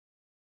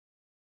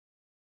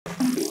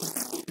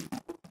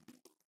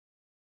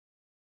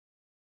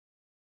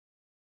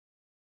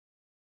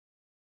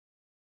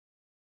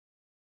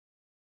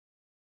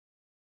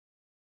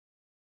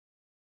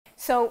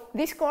So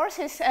this course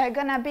is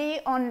going to be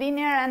on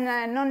linear and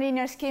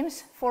nonlinear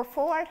schemes for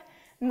forward,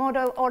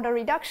 model order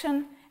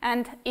reduction,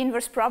 and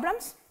inverse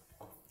problems.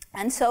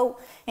 And so,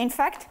 in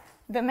fact,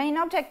 the main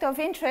object of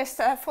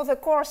interest for the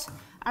course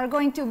are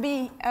going to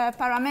be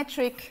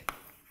parametric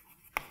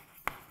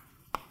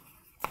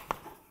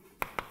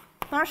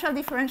partial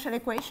differential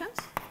equations.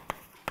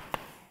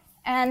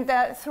 And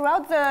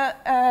throughout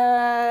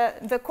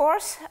the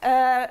course,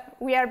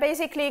 we are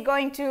basically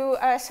going to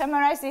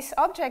summarize this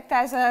object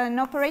as an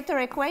operator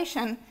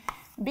equation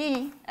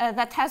B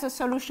that has a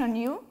solution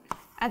U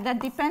that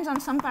depends on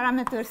some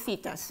parameter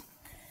thetas.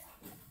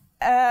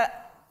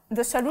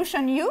 The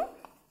solution U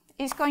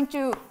is going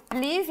to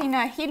live in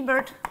a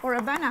Hilbert or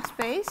a Banach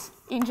space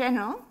in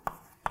general.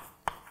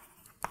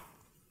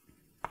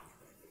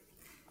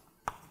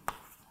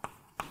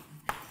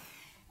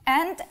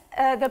 And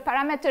the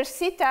parameters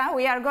theta,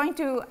 we are going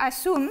to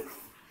assume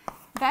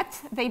that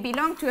they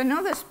belong to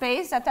another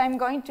space that I'm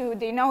going to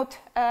denote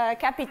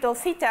capital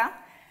theta,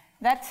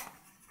 that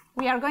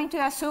we are going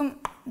to assume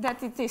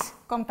that it is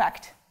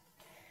compact.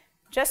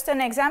 Just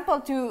an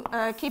example to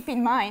keep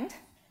in mind.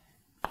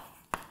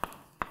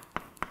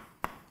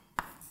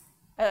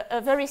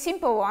 A very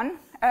simple one.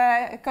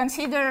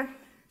 Consider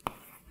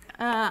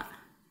the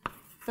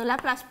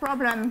Laplace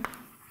problem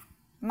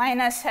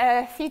minus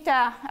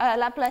theta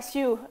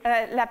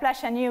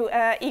Laplacian u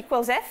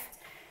equals f.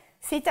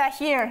 Theta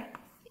here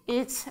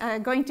is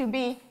going to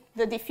be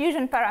the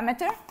diffusion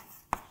parameter.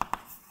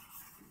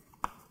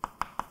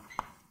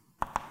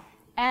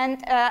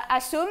 And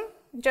assume,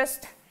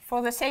 just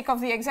for the sake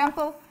of the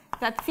example,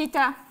 that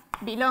theta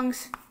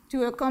belongs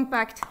to a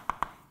compact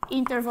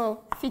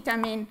interval theta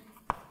min,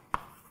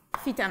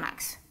 theta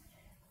max.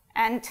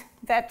 And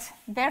that,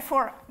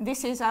 therefore,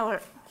 this is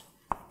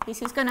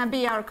going to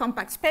be our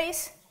compact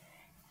space.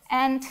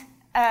 And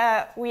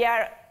we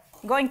are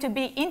going to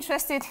be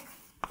interested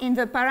in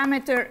the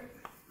parameter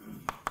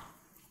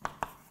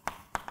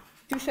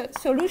to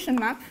solution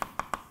map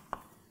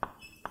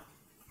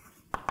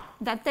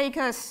that take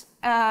us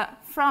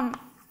from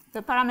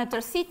the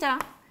parameter theta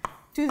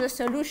to the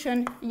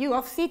solution u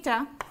of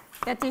theta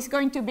that is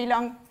going to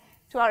belong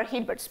to our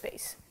Hilbert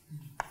space.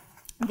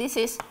 This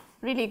is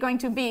really going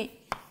to be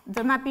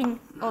the mapping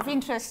of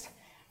interest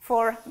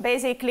for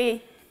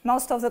basically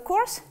most of the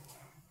course.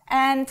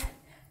 And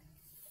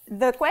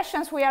the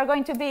questions we are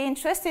going to be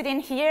interested in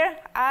here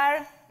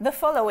are the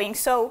following.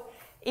 So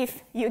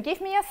if you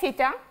give me a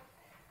theta,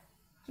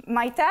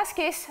 my task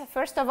is,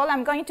 first of all,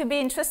 I'm going to be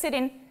interested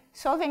in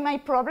solving my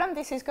problem.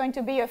 This is going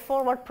to be a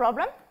forward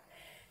problem.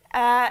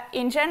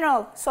 In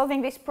general,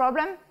 solving this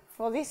problem,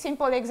 for this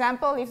simple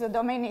example, if the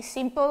domain is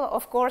simple,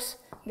 of course,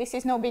 this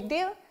is no big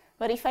deal.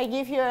 But if I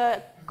give you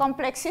a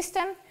complex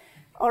system,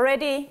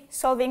 already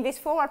solving this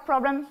forward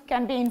problem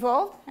can be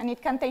involved, and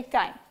it can take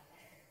time.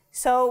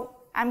 So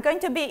I'm going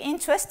to be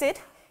interested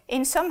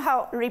in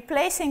somehow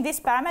replacing this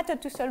parameter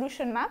to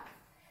solution map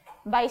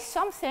by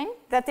something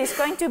that is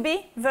going to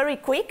be very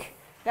quick,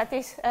 that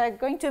is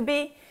going to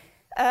be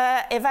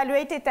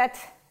evaluated at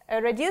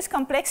a reduced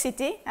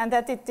complexity, and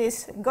that it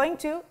is going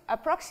to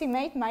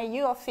approximate my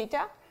u of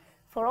theta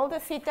for all the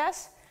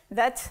thetas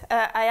that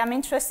I am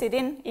interested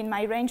in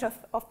my range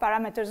of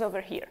parameters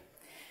over here.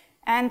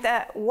 And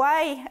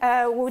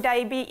why would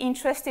I be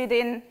interested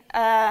in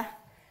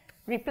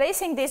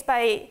replacing this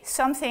by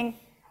something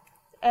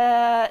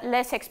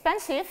less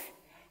expensive?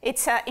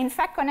 It's in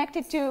fact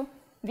connected to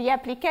the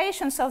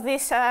applications of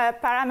these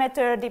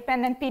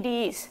parameter-dependent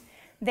PDEs.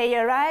 They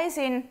arise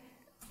in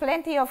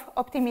plenty of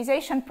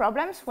optimization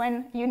problems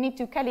when you need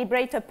to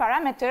calibrate a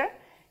parameter.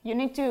 You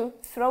need to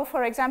throw,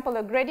 for example,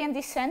 a gradient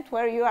descent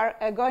where you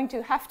are going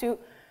to have to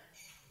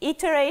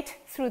iterate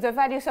through the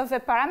values of the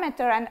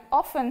parameter, and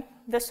often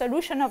the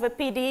solution of a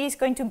PDE is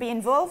going to be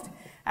involved.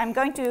 I'm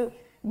going to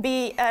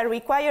be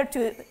required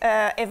to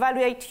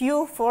evaluate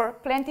u for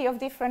plenty of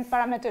different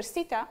parameters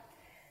theta.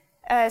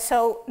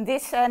 So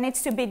this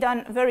needs to be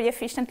done very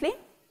efficiently.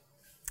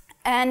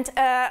 And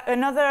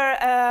another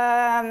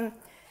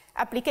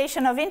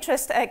application of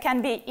interest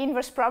can be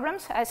inverse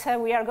problems, as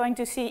we are going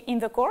to see in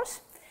the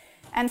course.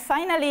 And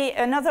finally,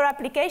 another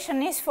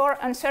application is for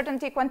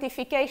uncertainty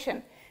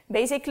quantification.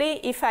 Basically,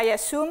 if I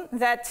assume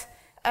that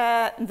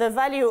the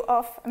value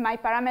of my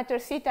parameter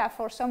theta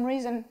for some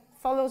reason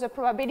follows a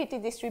probability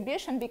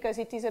distribution because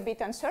it is a bit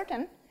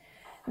uncertain,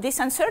 this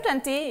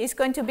uncertainty is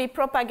going to be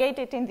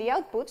propagated in the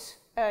outputs,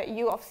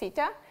 u of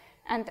theta,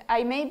 and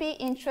I may be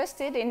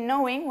interested in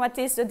knowing what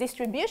is the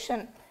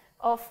distribution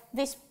of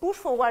this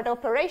push-forward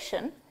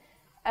operation,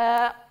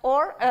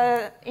 or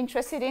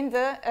interested in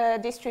the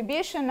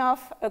distribution of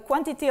a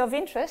quantity of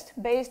interest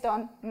based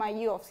on my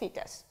u of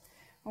thetas.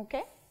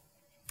 Okay?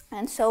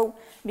 And so,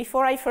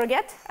 before I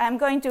forget, I'm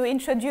going to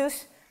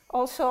introduce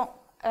also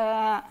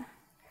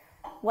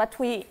what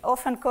we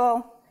often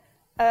call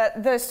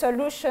the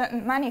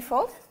solution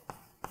manifold.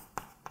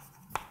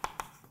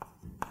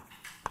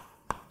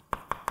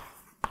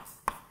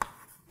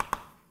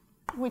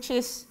 Which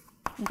is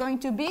going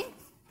to be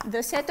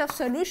the set of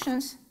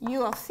solutions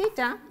u of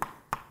theta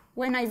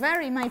when I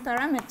vary my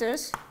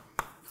parameters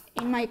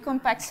in my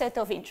compact set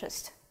of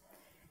interest.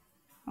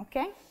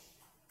 Okay?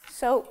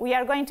 So we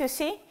are going to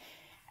see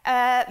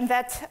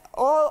that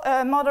all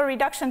model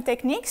reduction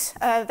techniques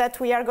that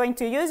we are going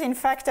to use, in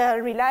fact,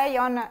 rely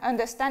on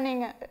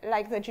understanding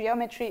like the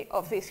geometry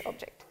of this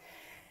object.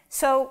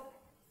 So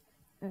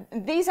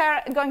these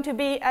are going to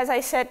be, as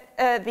I said,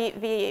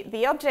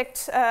 the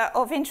objects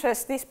of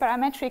interest, these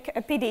parametric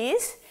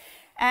PDEs.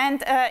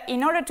 And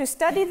in order to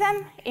study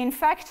them, in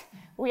fact,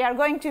 we are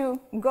going to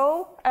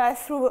go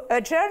through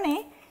a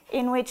journey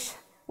in which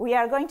we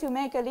are going to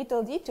make a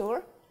little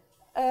detour.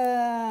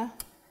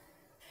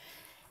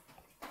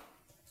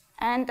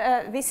 And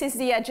this is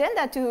the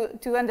agenda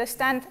to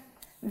understand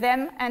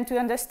them and to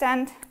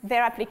understand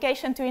their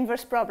application to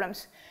inverse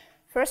problems.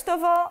 First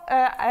of all,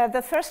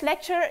 the first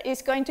lecture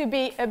is going to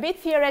be a bit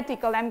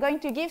theoretical. I'm going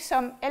to give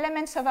some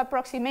elements of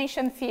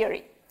approximation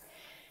theory.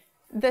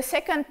 The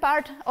second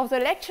part of the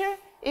lecture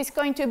is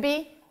going to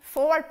be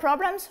forward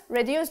problems,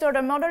 reduced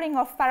order modeling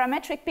of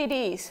parametric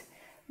PDEs.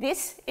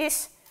 This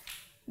is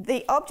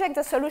the object,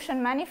 the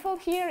solution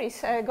manifold here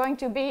is going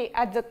to be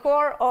at the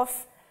core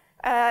of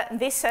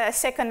this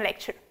second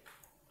lecture.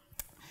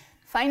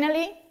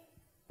 Finally,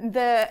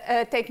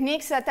 the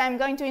techniques that I'm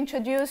going to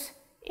introduce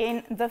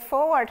in the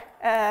forward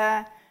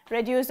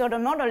reduced order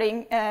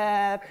modeling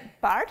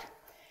part,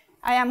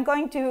 I am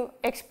going to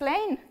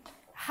explain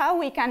how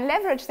we can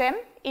leverage them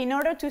in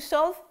order to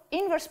solve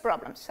inverse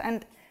problems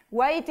and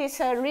why it is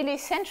really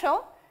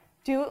essential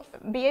to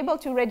be able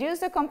to reduce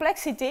the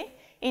complexity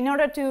in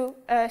order to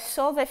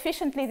solve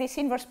efficiently these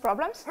inverse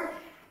problems.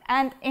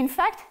 And in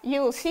fact,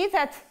 you will see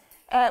that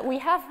we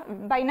have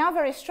by now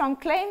very strong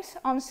claims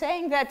on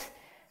saying that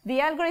the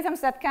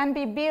algorithms that can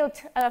be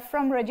built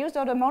from reduced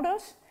order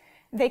models,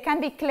 they can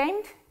be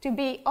claimed to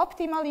be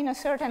optimal in a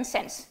certain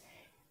sense.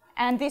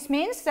 And this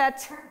means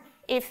that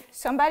if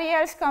somebody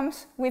else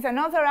comes with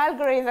another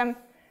algorithm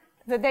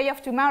the day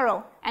of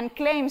tomorrow and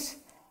claims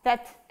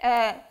that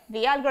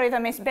the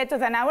algorithm is better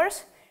than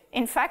ours,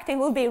 in fact, it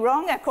will be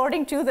wrong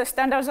according to the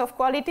standards of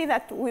quality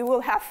that we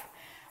will have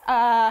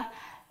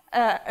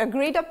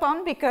agreed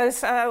upon,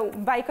 because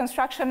by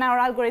construction, our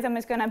algorithm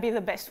is going to be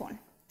the best one.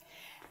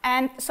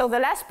 And so the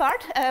last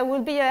part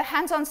will be a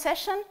hands-on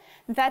session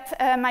that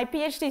my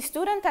PhD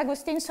student,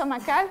 Agustin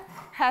Somacal,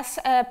 has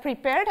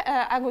prepared.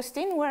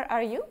 Agustin, where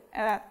are you?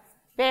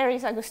 There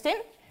is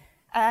Agustin.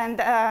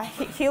 And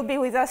he'll be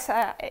with us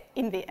at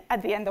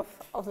the end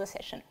of the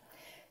session.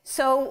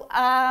 So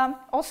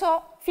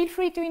also feel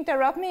free to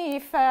interrupt me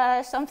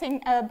if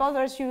something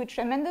bothers you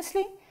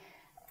tremendously.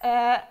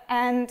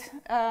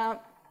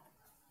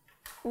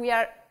 We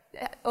are,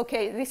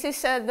 okay, this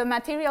is the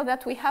material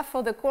that we have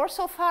for the course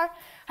so far.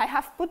 I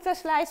have put the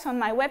slides on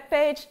my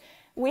webpage.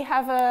 We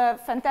have a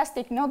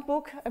fantastic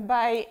notebook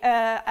by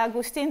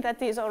Agustin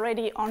that is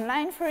already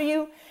online for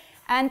you.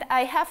 And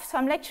I have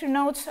some lecture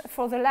notes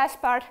for the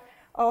last part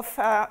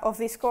of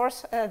this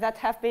course that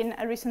have been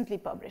recently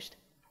published.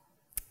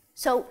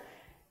 So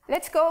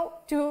let's go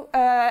to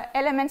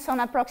elements on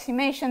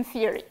approximation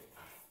theory.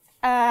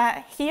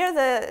 Here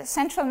the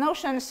central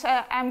notions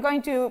I'm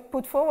going to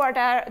put forward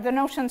are the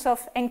notions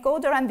of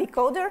encoder and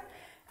decoder,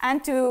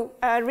 and to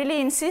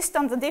really insist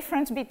on the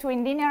difference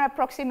between linear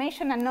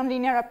approximation and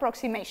nonlinear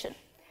approximation.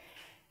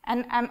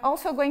 And I'm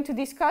also going to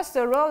discuss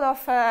the role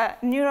of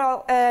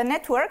neural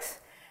networks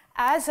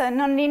as a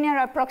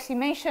nonlinear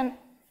approximation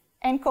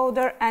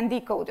encoder and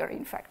decoder,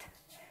 in fact.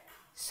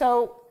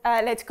 So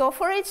let's go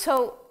for it.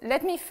 So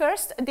let me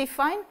first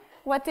define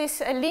what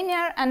is a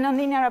linear and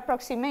nonlinear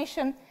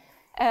approximation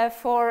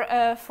for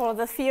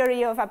the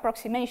theory of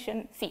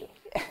approximation theory.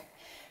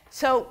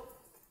 So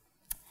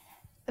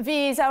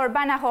V is our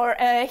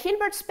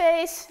Banach-Hilbert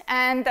space,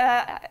 and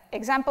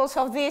examples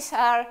of this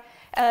are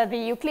the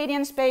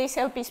Euclidean space,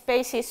 LP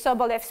spaces,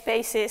 Sobolev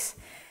spaces.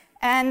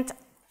 And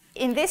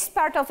in this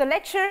part of the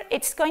lecture,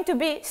 it's going to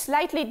be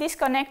slightly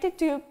disconnected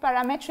to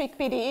parametric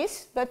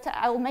PDEs, but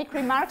I will make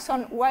remarks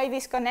on why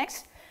this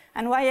connects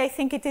and why I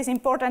think it is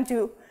important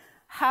to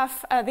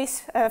have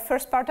this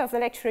first part of the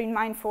lecture in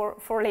mind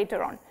for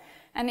later on.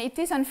 And it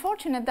is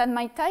unfortunate that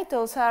my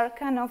titles are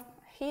kind of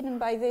hidden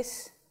by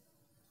this.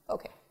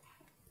 Okay.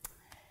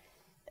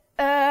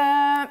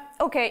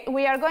 Okay,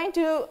 we are going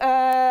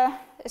to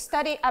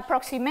study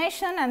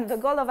approximation, and the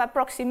goal of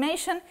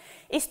approximation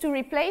is to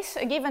replace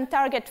a given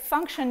target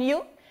function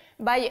u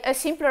by a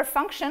simpler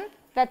function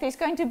that is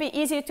going to be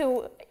easy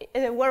to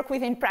work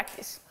with in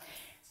practice.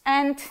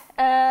 And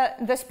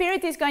the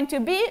spirit is going to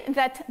be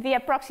that the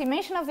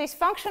approximation of this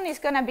function is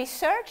going to be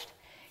searched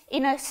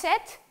in a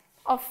set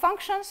of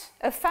functions,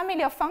 a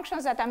family of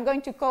functions that I'm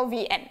going to call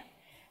Vn.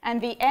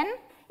 And Vn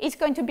is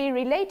going to be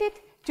related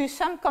to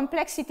some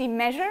complexity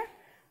measure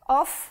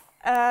of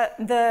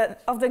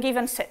the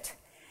given set.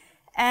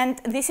 And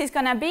this is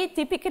going to be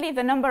typically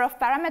the number of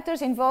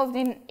parameters involved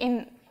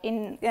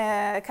in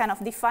kind of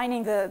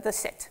defining the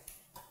set.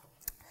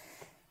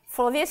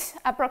 For this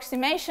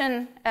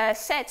approximation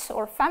sets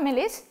or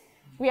families,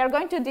 we are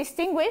going to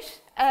distinguish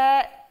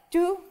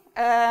two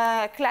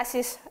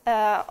classes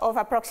of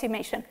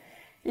approximation.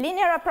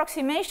 Linear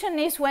approximation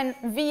is when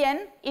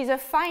Vn is a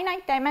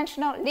finite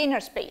dimensional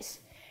linear space,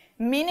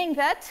 meaning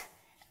that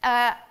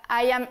I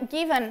am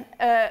given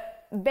a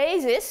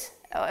basis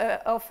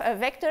of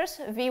vectors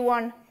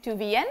v1 to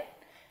vn,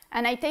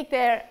 and I take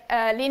their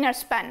linear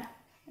span,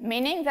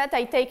 meaning that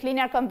I take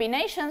linear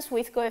combinations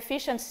with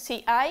coefficients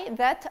ci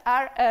that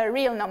are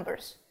real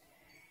numbers.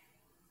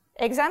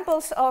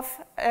 Examples of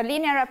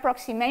linear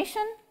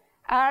approximation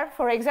are,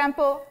 for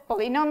example,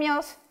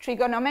 polynomials,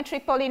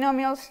 trigonometric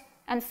polynomials,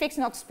 and fixed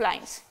knot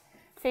splines.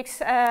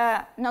 Fixed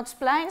knot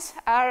splines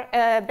are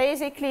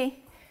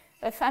basically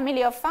a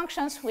family of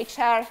functions which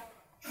are,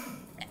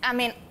 I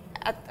mean,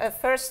 at a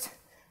first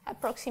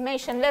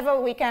approximation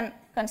level, we can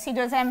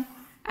consider them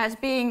as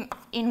being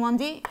in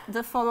 1D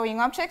the following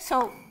objects.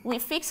 So we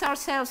fix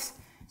ourselves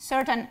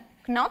certain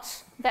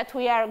knots that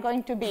we are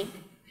going to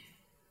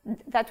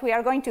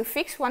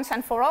fix once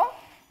and for all,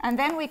 and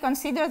then we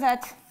consider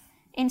that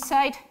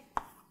inside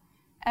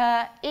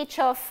each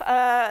of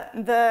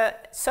the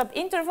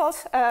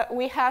subintervals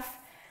we have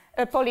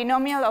a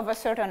polynomial of a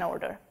certain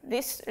order.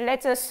 This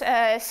lets us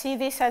see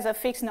this as a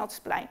fixed knot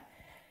spline.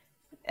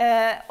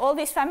 All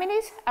these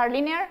families are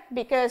linear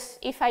because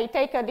if I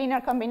take a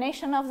linear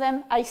combination of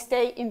them, I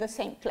stay in the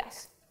same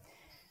class.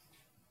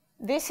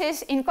 This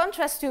is in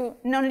contrast to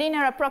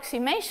nonlinear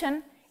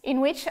approximation, in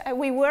which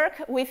we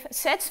work with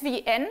sets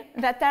Vn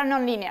that are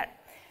nonlinear.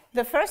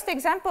 The first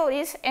example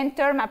is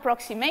n-term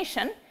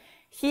approximation.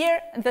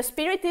 Here, the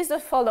spirit is the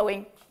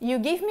following. You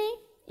give me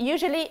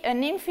usually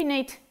an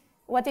infinite,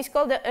 what is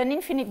called an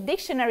infinite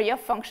dictionary of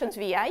functions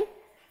Vi.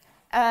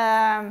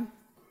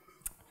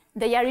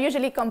 They are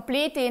usually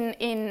complete in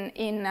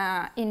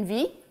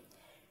V.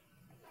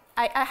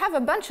 I have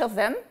a bunch of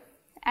them,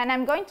 and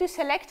I'm going to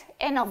select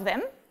n of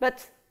them,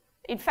 but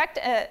in fact,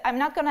 I'm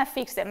not going to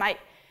fix them.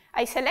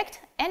 I select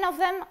n of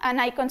them, and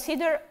I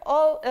consider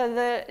all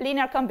the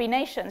linear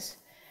combinations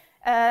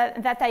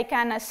that I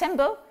can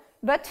assemble,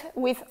 but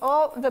with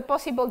all the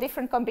possible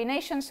different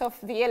combinations of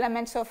the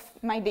elements of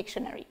my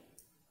dictionary.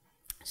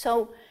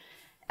 So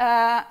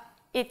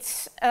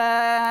it's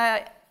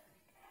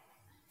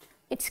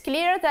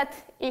clear that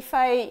if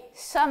I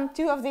sum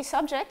two of these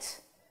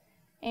objects,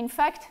 in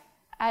fact,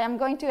 I am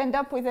going to end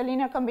up with a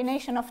linear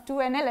combination of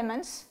 2n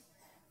elements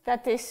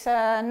that is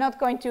not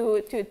going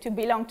to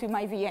belong to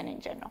my Vn in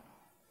general.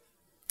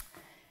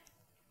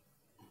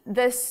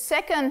 The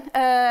second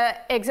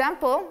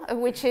example,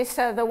 which is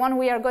the one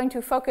we are going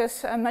to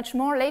focus much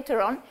more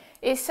later on,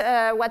 is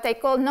what I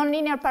call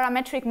nonlinear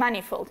parametric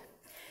manifold.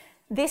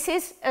 This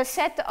is a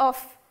set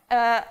of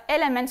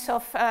elements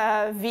of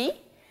V,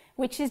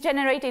 which is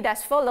generated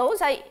as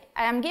follows. I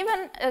am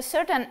given a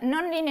certain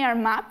nonlinear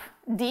map,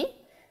 D,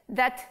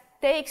 that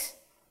takes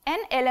n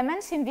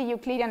elements in the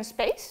Euclidean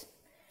space,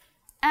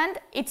 and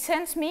it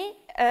sends me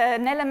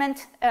an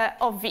element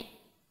of V.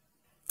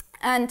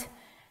 And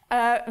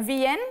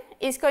Vn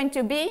is going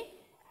to be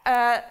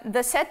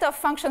the set of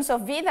functions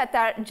of V that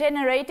are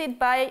generated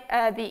by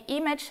the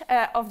image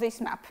of this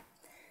map.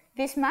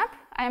 This map,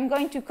 I am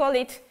going to call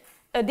it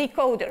a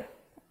decoder,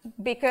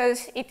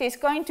 because it is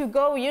going to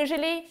go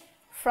usually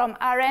from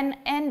Rn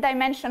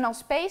n-dimensional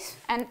space,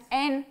 and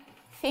n,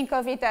 think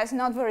of it as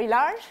not very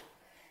large,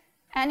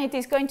 and it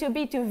is going to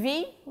be to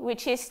V,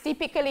 which is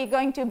typically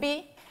going to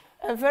be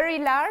a very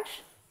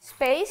large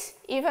space,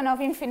 even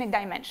of infinite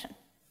dimension.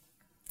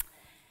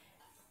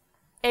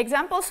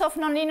 Examples of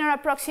nonlinear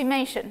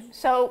approximation.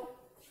 So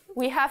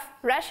we have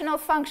rational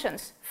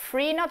functions,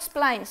 free knot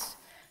splines.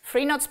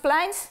 Free knot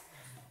splines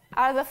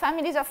are the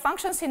families of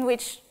functions in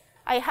which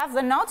I have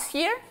the knots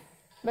here,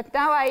 but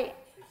now I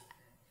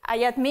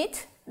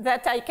admit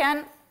that I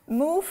can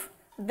move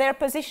their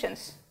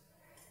positions.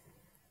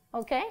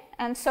 Okay,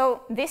 and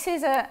so this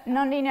is a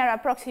nonlinear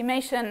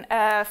approximation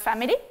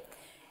family.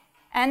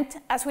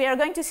 And as we are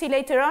going to see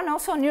later on,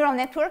 also neural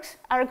networks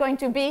are going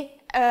to be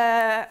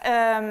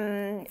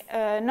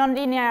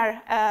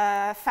nonlinear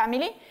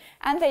family,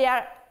 and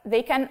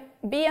they can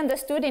be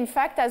understood, in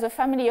fact, as a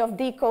family of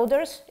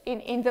decoders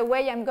in the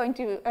way I'm going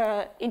to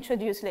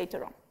introduce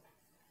later on.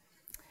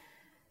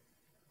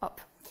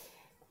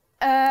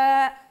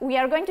 We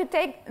are going to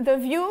take the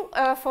view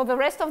for the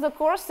rest of the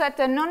course that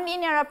a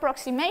nonlinear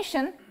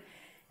approximation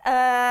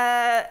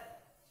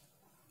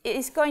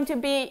is going to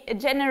be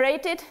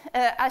generated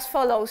as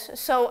follows.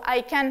 So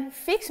I can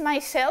fix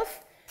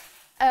myself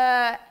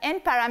n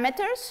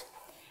parameters,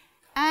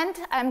 and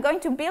I'm going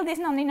to build this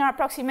nonlinear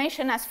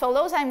approximation as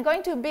follows. I'm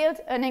going to build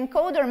an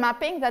encoder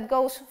mapping that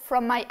goes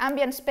from my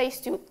ambient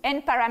space to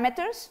n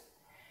parameters,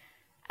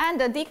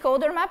 and a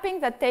decoder mapping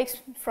that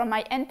takes from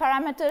my n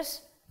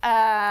parameters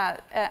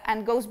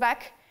and goes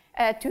back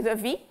to the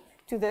V,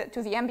 to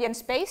the ambient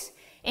space,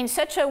 in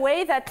such a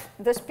way that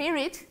the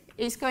spirit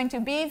is going to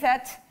be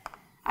that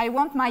I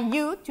want my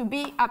U to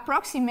be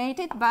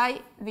approximated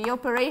by the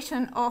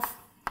operation of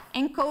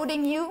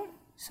encoding U.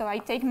 So I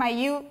take my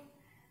U,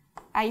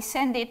 I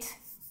send it,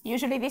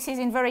 usually this is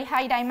in very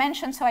high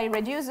dimension, so I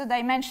reduce the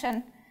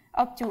dimension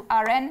up to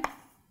Rn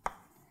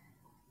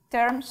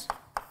terms,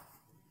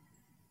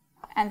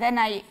 and then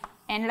I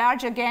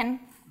enlarge again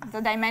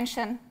the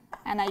dimension,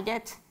 and I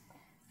get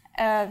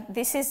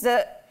this is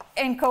the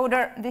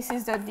encoder, this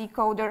is the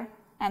decoder,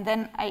 and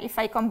then if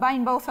I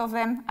combine both of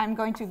them, I'm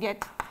going to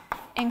get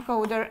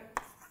encoder,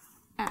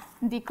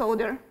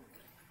 decoder,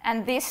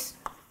 and this,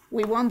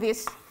 we want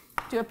this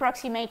to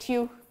approximate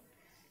U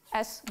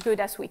as good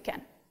as we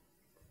can.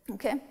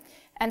 Okay,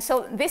 and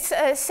so this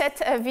set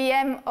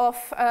VM of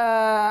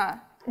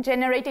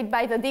generated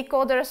by the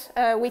decoders,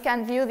 we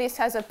can view this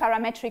as a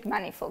parametric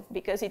manifold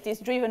because it is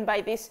driven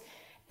by these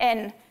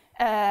n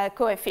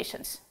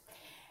coefficients.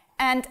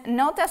 And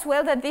note as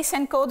well that this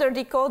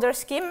encoder-decoder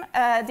scheme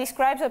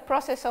describes a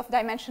process of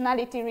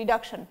dimensionality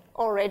reduction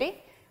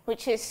already,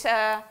 which is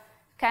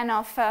kind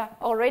of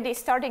already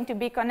starting to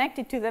be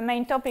connected to the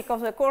main topic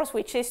of the course,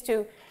 which is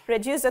to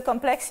reduce the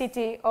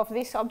complexity of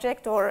this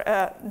object or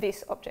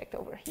this object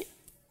over here.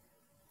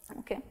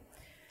 Okay.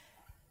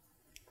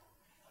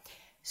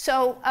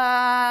 So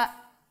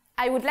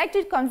I would like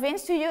to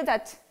convince to you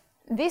that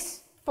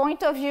this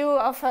point of view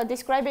of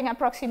describing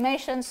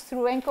approximations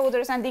through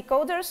encoders and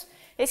decoders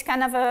is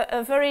kind of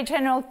a very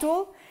general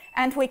tool,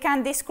 and we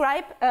can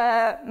describe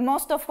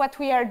most of what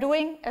we are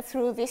doing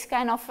through this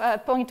kind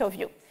of point of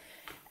view.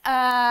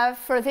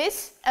 For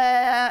this,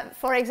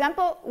 for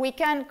example, we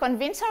can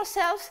convince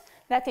ourselves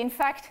that in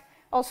fact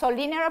also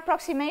linear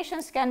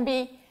approximations can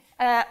be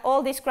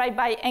all described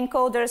by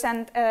encoders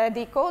and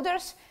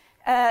decoders.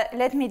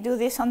 Let me do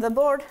this on the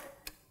board.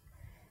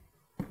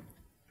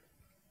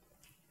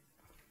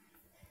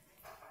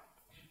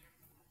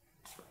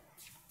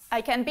 I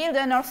can build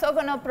an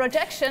orthogonal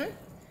projection.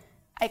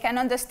 I can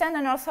understand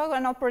an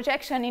orthogonal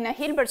projection in a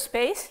Hilbert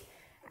space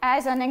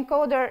as an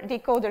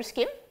encoder-decoder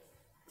scheme.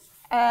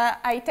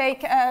 I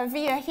take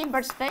V a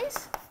Hilbert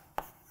space.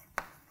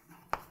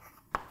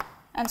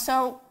 And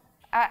so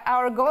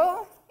our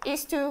goal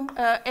is to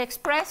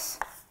express,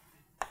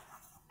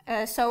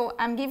 so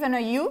I'm given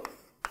a U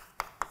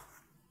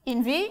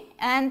in V,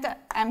 and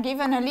I'm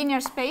given a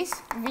linear space,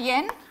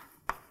 Vn,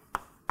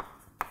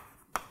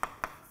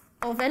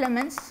 of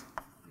elements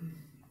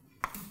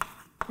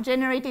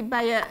generated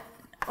by an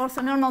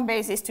orthonormal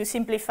basis to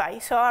simplify.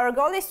 So our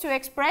goal is to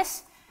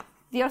express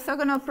the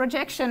orthogonal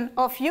projection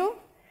of U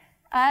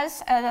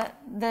as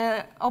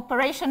the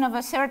operation of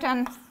a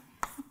certain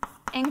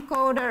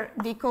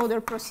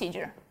encoder-decoder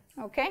procedure.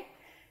 Okay?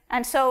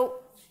 And so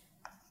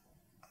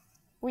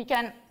we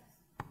can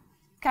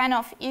kind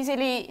of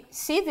easily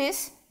see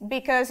this,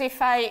 because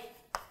if I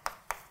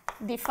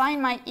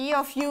define my E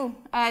of U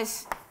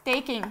as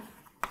taking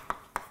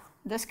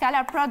the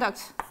scalar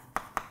product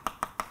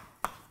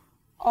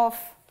of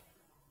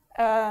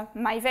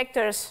my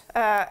vectors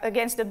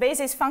against the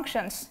basis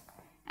functions,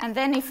 and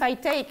then if I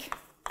take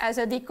as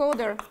a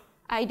decoder,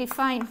 I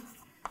define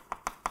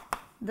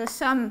the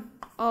sum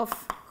of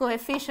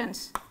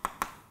coefficients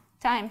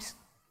times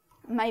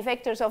my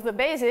vectors of the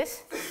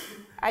basis,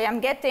 I am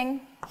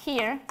getting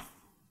here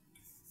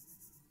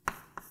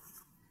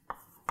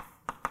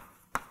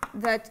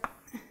that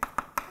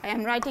I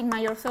am writing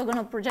my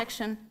orthogonal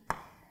projection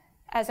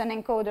as an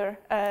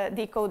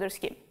encoder-decoder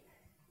scheme.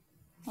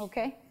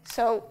 Okay,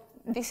 so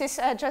this is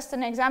just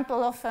an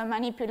example of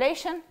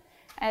manipulation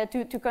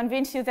to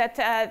convince you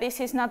that this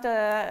is not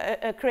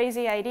a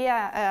crazy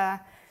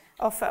idea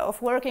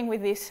of working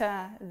with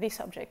these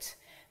objects.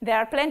 There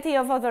are plenty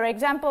of other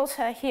examples.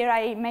 Here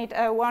I made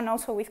one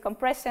also with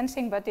compressed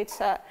sensing, but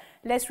it's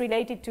less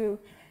related to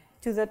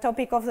the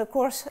topic of the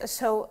course,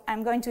 so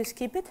I'm going to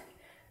skip it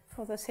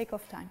for the sake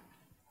of time.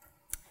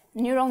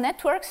 Neural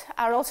networks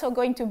are also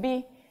going to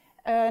be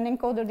an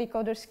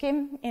encoder-decoder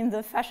scheme in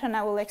the fashion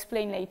I will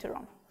explain later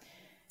on.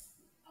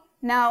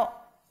 Now,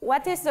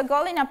 what is the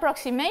goal in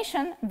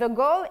approximation? The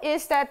goal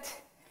is that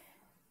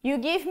you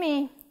give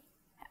me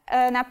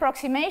an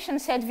approximation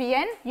set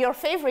Vn, your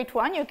favorite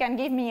one. You can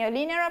give me a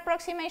linear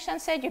approximation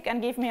set, you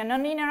can give me a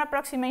nonlinear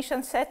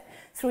approximation set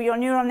through your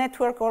neural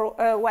network or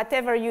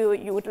whatever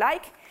you would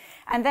like.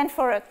 And then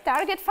for a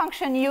target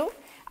function U,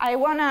 I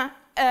want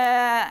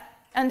to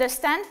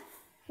understand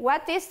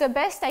what is the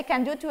best I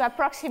can do to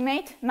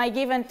approximate my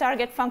given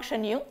target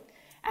function U.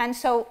 And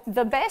so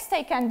the best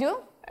I can do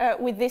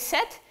with this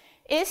set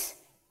is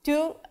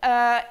to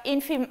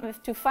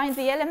find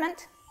the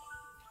element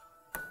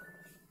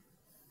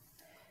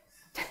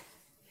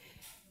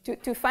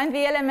to find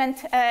the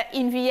element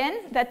in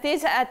Vn that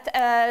is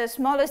at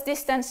smallest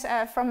distance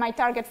from my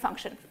target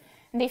function.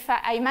 And if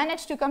I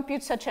manage to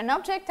compute such an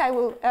object, I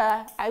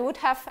would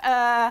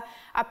have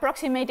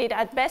approximated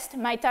at best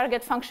my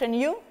target function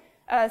U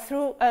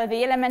through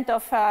the element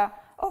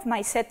of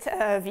my set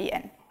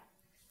Vn.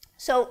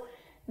 So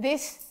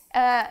this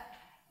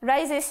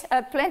raises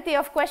plenty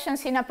of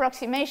questions in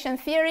approximation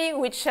theory,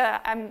 which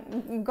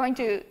I'm going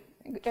to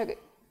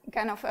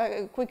kind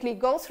of quickly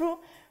go through.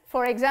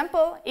 For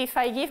example, if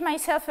I give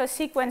myself a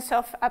sequence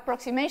of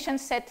approximation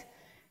set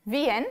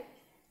Vn,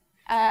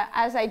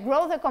 as I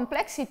grow the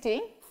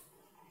complexity,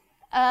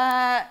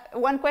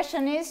 one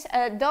question is,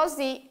 does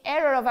the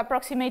error of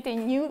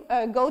approximating U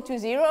go to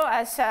 0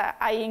 as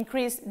I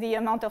increase the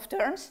amount of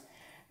terms?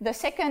 The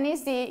second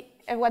is the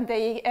what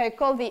they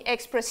call the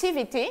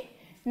expressivity.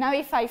 Now,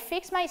 if I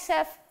fix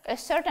myself a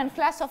certain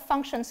class of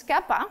functions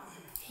kappa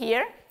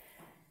here,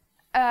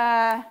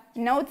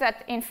 note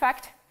that, in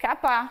fact,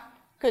 kappa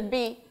could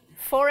be,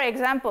 for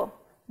example,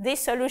 this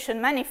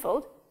solution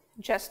manifold,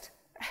 just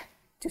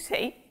to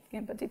say,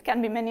 but it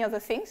can be many other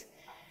things.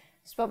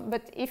 So,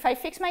 but if I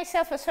fix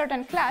myself a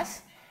certain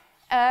class,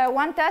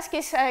 one task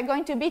is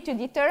going to be to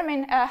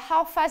determine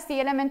how fast the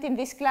element in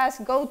this class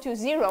go to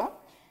 0.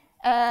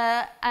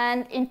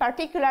 And in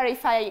particular,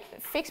 if I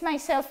fix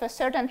myself a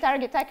certain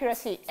target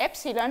accuracy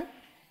epsilon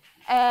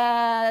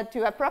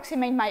to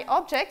approximate my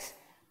objects,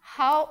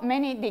 how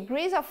many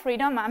degrees of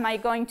freedom am I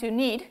going to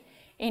need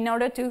in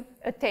order to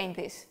attain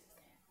this?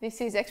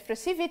 This is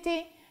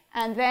expressivity.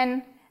 And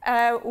then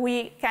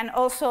we can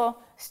also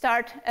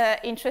start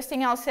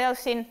interesting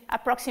ourselves in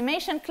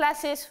approximation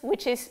classes,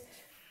 which is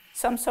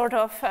some sort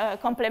of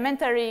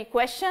complementary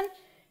question.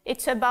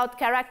 It's about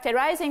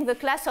characterizing the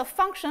class of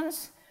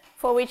functions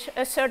for which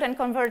a certain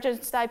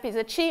convergence type is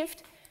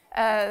achieved.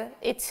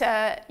 It's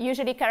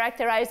usually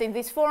characterized in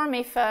this form.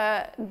 If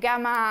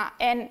gamma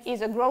n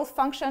is a growth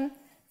function,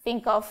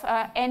 think of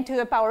n to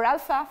the power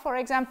alpha, for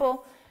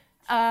example.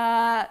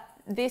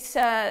 This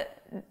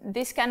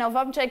kind of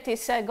object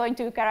is going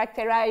to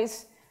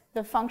characterize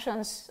the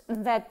functions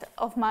that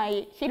of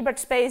my Hilbert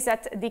space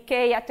that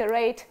decay at a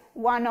rate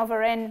 1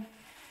 over n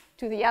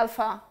to the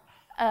alpha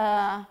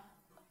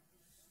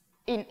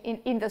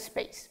in the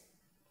space.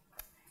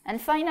 And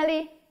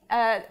finally,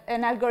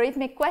 an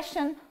algorithmic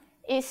question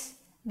is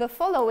the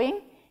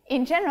following.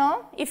 In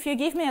general, if you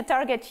give me a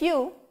target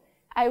U,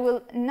 I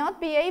will not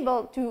be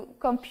able to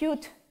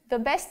compute the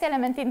best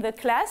element in the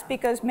class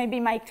because maybe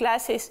my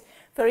class is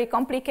very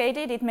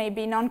complicated. It may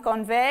be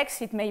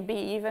non-convex, it may be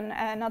even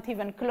not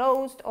even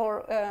closed,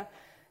 or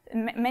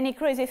many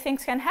crazy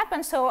things can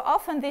happen. So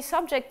often this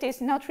object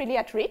is not really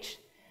at reach.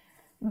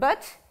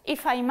 But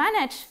if I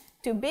manage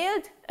to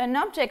build an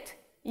object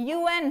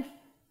UN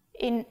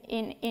in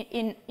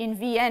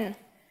Vn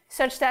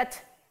such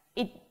that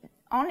it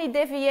only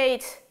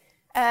deviates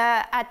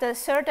at a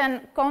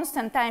certain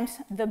constant times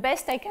the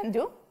best I can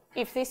do,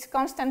 if this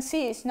constant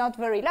c is not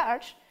very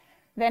large,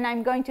 then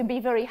I'm going to be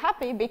very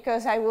happy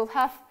because I will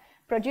have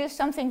produced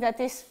something that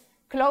is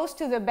close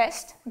to the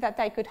best that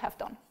I could have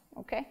done.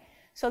 Okay?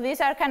 So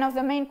these are kind of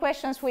the main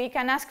questions we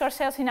can ask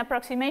ourselves in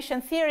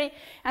approximation theory,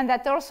 and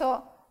that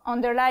also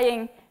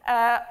underlying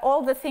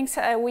all the things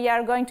we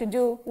are going to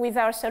do with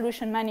our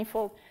solution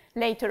manifold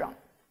later on.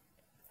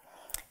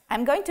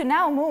 I'm going to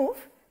now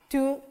move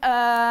to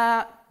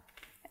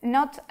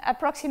not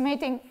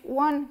approximating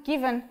one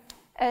given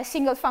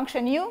single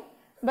function u,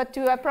 but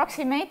to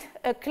approximate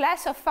a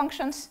class of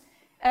functions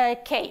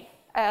k,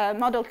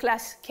 model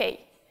class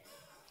k.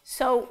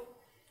 So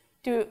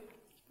to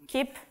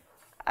keep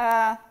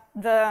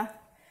the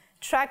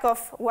track of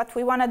what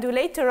we want to do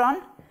later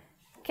on,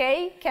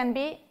 k can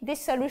be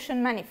this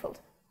solution manifold.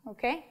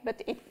 Okay?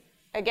 But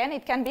again,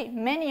 it can be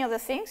many other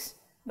things,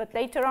 but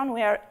later on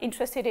we are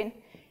interested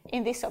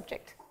in this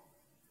object.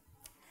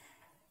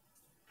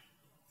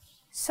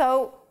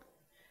 So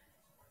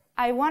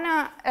I want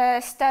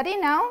to study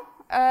now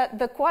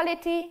the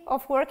quality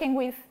of working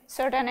with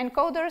certain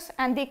encoders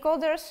and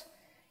decoders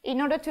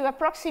in order to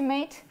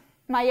approximate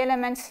my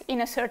elements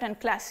in a certain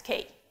class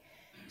K.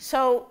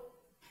 So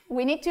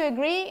we need to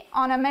agree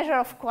on a measure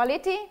of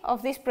quality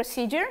of this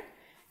procedure,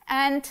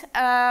 and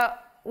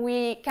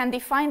we can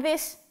define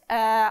this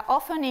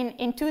often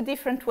in two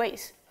different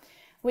ways.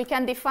 We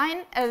can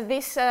define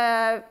this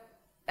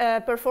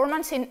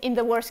performance in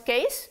the worst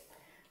case,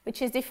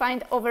 which is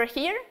defined over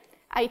here.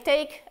 I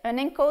take an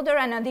encoder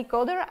and a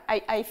decoder,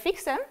 I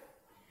fix them.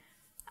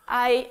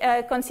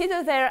 I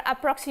consider their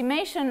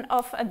approximation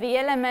of the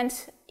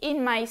elements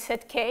in my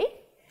set K,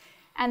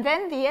 and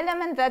then the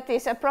element that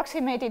is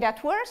approximated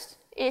at worst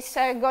is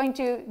going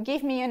to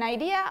give me an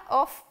idea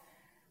of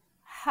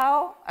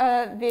how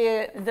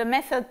the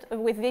method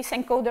with this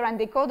encoder and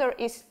decoder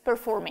is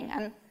performing.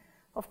 And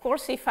of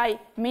course, if I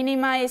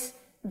minimize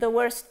the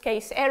worst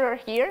case error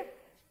here,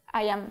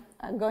 I am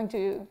going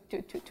to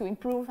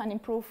improve and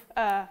improve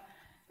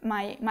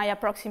my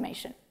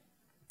approximation.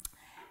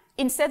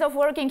 Instead of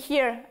working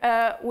here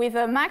with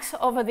a max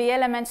over the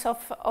elements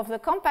of the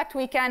compact,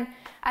 we can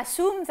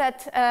assume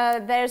that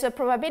there's a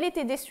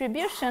probability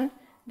distribution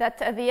that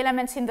the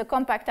elements in the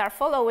compact are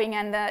following,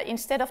 and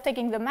instead of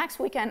taking the max,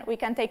 we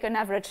can take an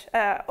average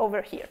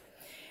over here.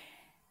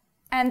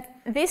 And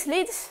this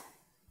leads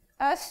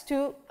us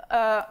to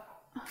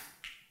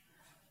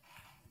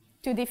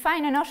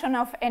define a notion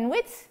of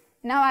n-width.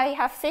 Now I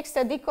have fixed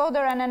a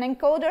decoder and an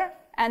encoder,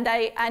 and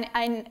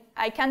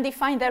I can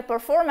define their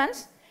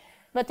performance.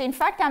 But in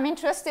fact, I'm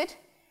interested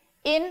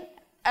in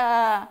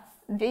the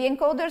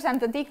encoders and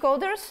the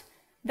decoders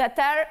that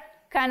are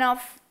kind of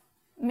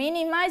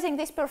minimizing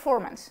this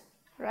performance,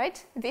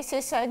 right? This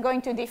is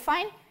going to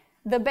define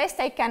the best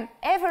I can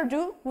ever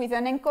do with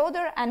an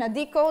encoder and a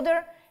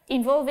decoder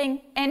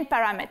involving n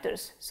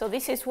parameters. So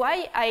this is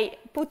why I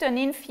put an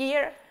inf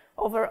here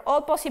over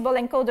all possible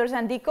encoders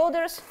and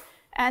decoders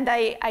and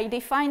I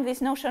define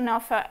this notion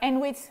of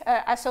n-width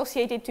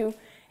associated to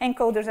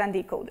encoders and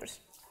decoders.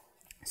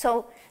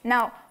 So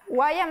now,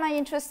 why am I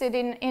interested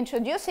in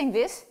introducing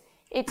this?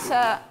 It's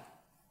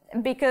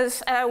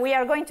because we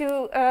are going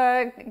to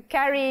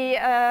carry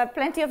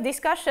plenty of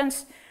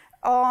discussions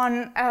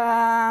on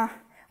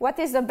what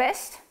is the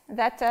best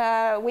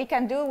that we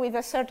can do with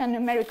a certain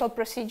numerical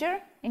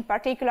procedure, in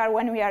particular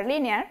when we are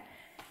linear.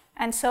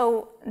 And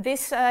so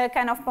this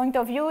kind of point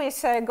of view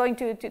is going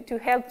to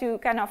help to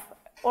kind of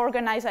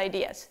organize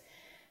ideas.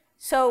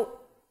 So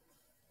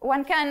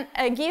one can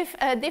give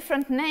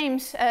different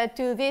names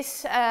to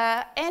this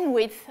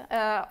n-width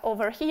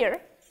over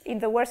here, in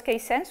the worst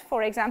case sense,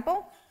 for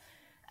example,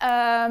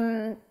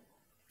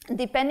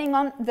 depending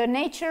on the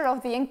nature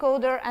of the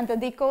encoder and the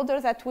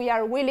decoder that we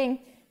are willing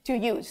to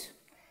use.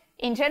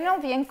 In general,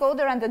 the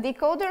encoder and the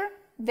decoder,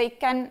 they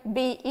can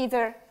be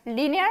either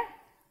linear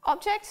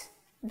objects,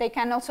 they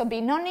can also be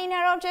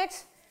nonlinear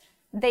objects,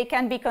 they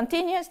can be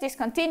continuous,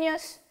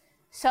 discontinuous.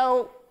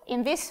 So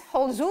in this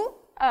whole zoo,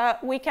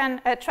 we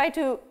can try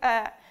to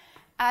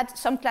add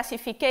some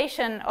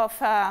classification of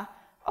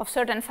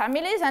certain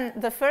families. And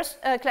the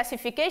first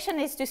classification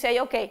is to say,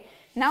 okay,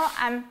 now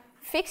I'm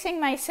fixing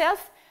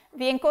myself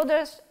the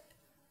encoders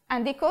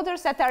and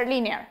decoders that are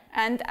linear.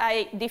 And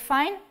I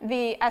define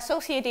the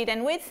associated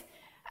n-width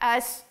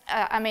as,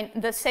 I mean,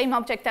 the same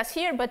object as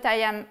here, but I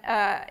am,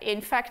 in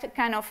fact,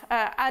 kind of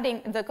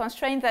adding the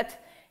constraint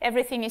that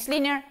everything is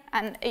linear,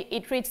 and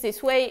it reads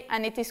this way,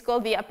 and it is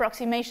called the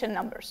approximation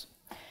numbers.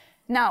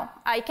 Now,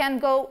 I can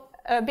go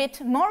a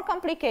bit more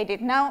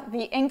complicated. Now,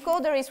 the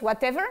encoder is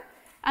whatever,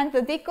 and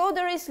the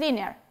decoder is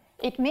linear.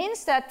 It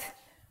means that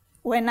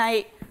when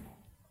I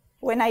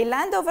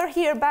land over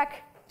here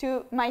back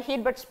to my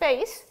Hilbert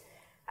space,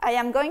 I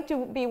am going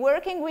to be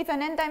working with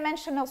an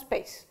n-dimensional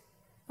space.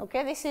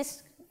 Okay, this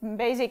is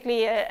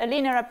basically a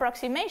linear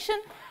approximation,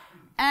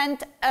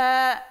 and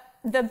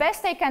the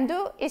best I can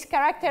do is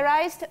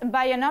characterized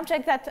by an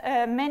object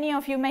that many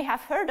of you may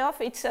have heard of.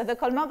 It's the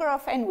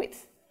Kolmogorov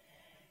n-width.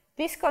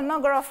 This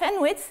Kolmogorov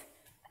n-width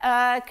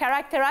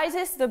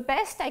characterizes the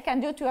best I can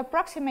do to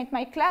approximate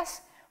my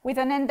class with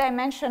an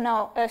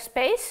n-dimensional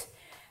space.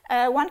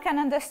 One can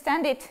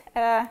understand it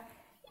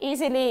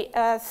easily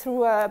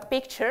through a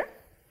picture.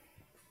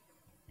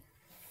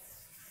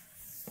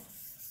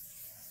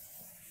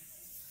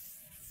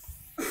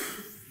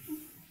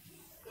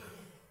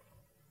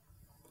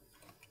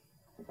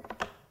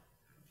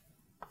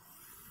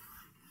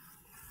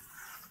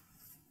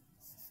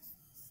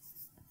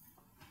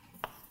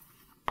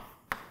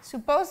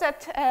 Suppose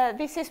that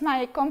this is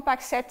my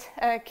compact set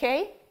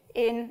K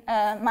in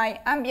my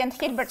ambient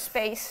Hilbert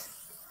space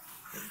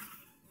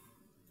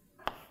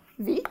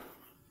V.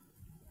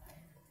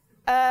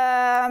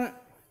 The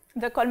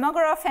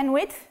Kolmogorov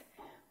n-width,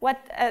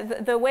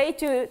 the way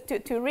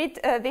to read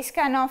this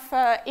kind of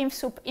inf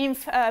sub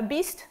inf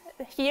beast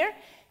here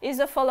is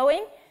the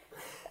following.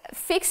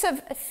 Fix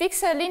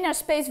a linear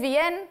space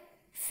Vn,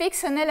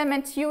 fix an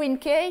element u in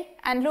K,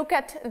 and look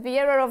at the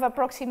error of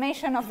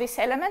approximation of this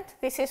element.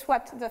 This is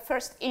what the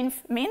first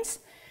inf means.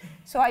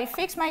 So I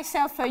fix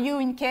myself a u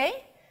in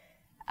K.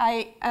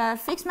 I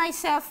fix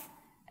myself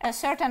a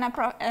certain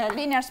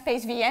linear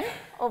space Vn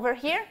over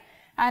here,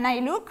 and I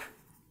look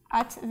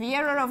at the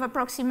error of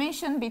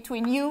approximation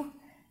between u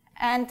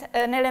and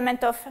an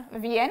element of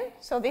Vn.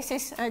 So this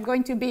is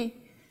going to be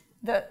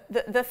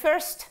the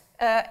first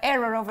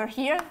error over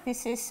here.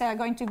 This is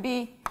going to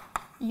be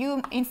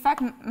u, in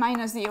fact,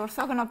 minus the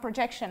orthogonal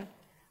projection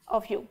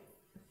of u.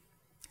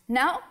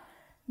 Now,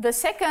 the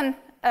second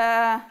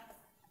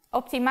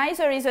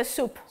optimizer is a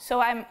sup. So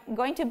I'm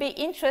going to be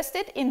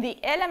interested in the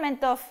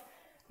element of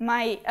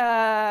my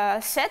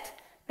set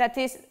that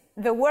is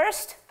the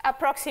worst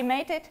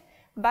approximated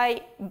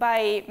by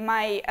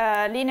my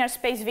linear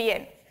space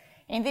Vn.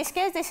 In this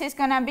case, this is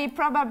going to be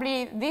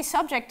probably this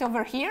object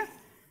over here,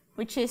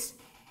 which is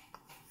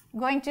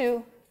going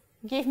to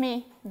give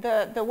me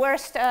the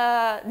worst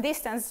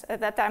distance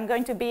that I'm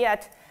going to be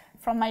at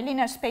from my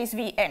linear space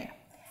Vn.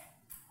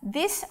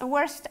 This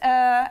worst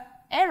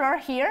error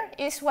here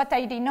is what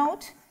I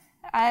denote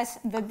as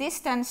the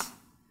distance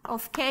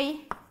of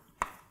K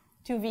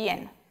to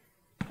Vn.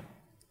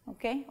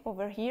 Okay,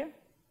 over here.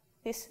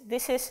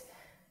 This is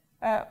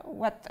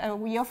what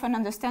we often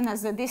understand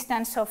as the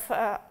distance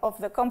of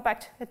the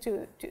compact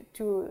to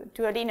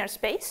a linear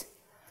space.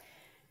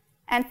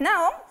 And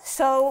now,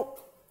 so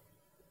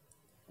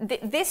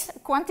this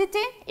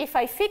quantity, if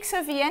I fix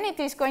a Vn, it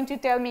is going to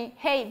tell me,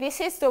 hey, this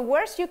is the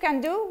worst you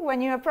can do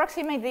when you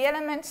approximate the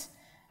elements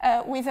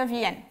with a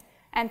Vn.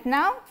 And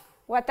now,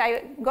 what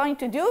I'm going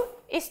to do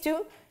is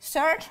to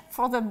search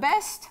for the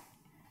best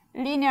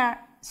linear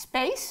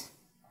space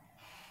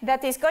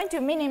that is going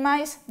to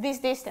minimize this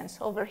distance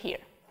over here.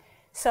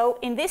 So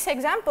in this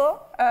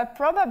example,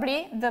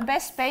 probably the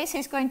best space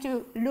is going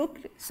to look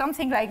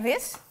something like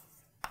this,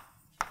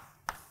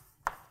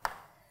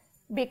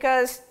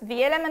 because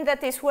the element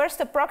that is worst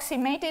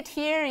approximated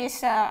here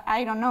is,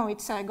 I don't know,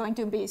 it's going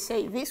to be,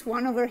 say, this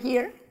one over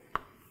here,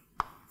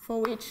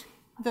 for which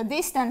the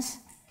distance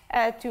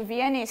to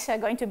Vn is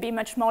going to be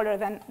much smaller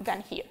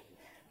than here.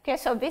 Okay,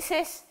 so this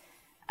is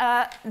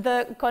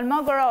the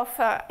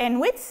Kolmogorov n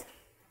width,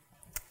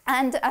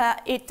 and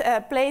it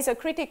plays a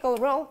critical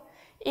role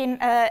in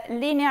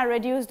linear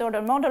reduced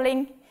order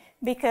modeling,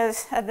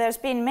 because there's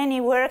been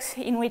many works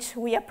in which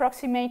we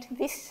approximate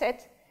this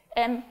set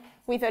M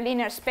with a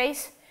linear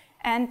space,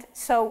 and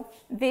so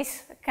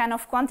this kind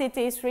of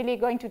quantity is really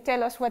going to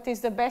tell us what is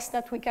the best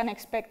that we can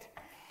expect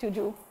to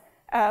do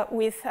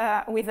with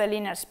a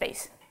linear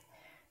space.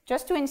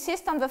 Just to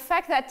insist on the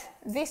fact that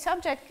this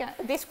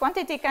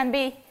quantity can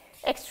be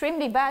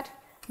extremely bad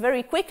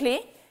very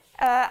quickly,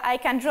 I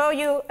can draw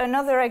you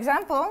another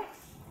example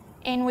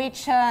in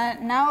which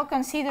now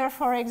consider,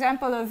 for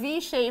example, a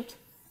V-shaped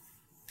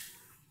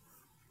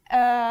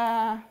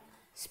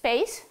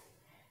space.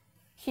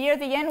 Here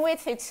the n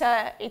width, it's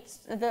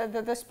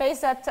the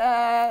space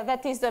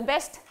that is the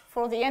best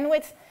for the n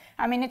width.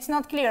 I mean, it's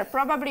not clear.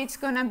 Probably it's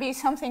going to be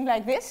something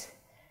like this.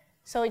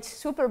 So it's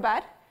super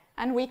bad.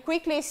 And we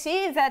quickly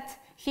see that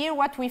here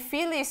what we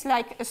feel is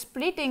like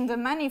splitting the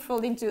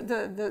manifold into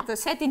the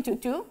set into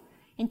two,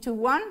 into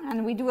one,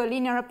 and we do a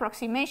linear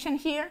approximation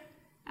here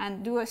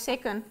and do a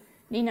second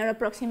linear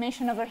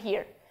approximation over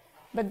here.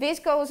 But this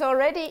goes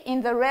already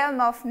in the realm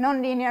of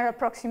nonlinear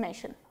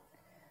approximation.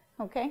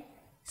 Okay?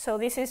 So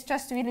this is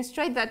just to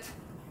illustrate that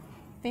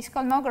this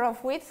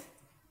Kolmogorov width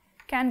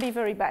can be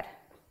very bad.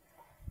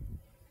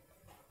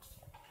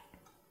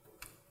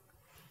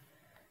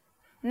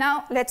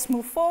 Now let's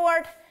move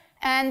forward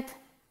and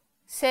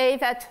say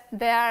that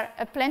there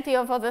are plenty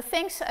of other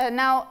things.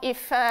 Now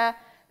if the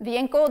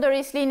encoder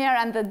is linear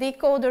and the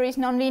decoder is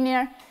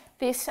nonlinear,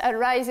 this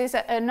raises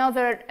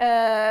another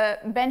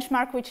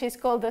benchmark, which is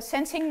called the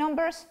sensing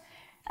numbers.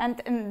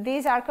 And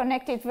these are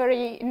connected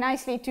very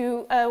nicely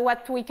to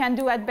what we can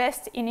do at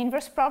best in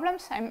inverse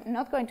problems. I'm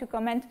not going to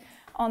comment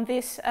on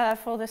this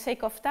for the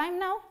sake of time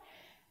now.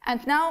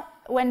 And now,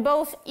 when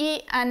both E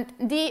and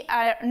D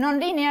are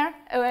nonlinear,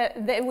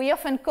 we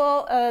often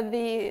call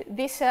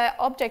this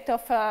object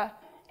of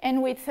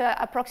n-width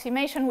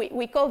approximation,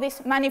 we call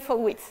this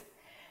manifold width.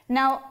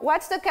 Now,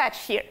 what's the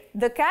catch here?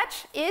 The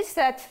catch is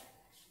that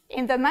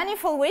in the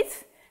manifold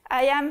width,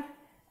 I am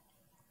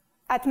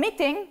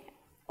admitting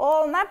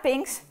all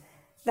mappings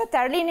that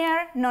are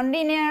linear,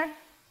 nonlinear,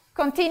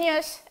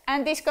 continuous,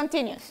 and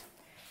discontinuous.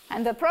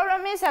 And the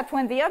problem is that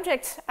when the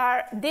objects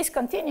are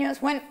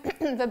discontinuous, when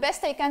the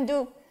best I can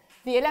do,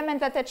 the element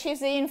that achieves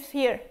the inf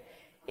here,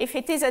 if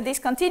it is a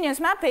discontinuous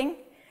mapping,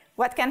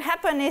 what can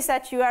happen is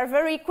that you are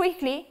very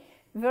quickly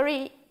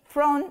very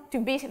prone to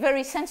be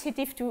very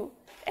sensitive to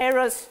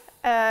errors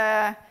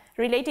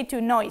related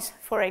to noise,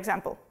 for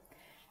example.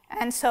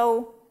 And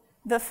so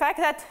the fact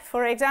that,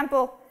 for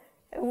example,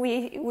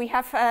 we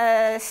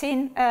have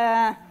seen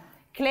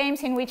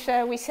claims in which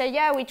we say,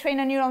 yeah, we train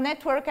a neural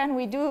network and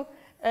we do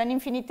an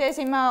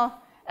infinitesimal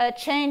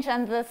change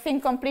and the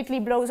thing completely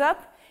blows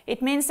up.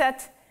 It means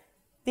that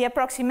the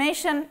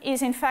approximation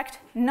is in fact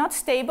not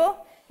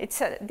stable,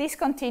 it's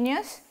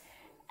discontinuous,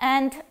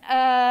 and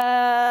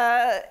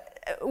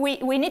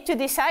we need to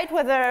decide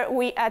whether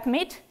we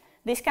admit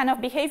this kind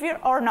of behavior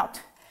or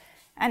not.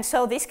 And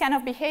so this kind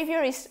of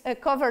behavior is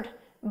covered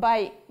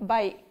by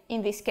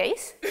in this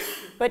case.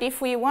 But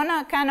if we want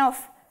to kind of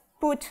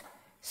put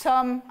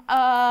some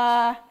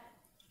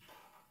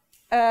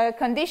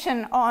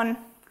condition on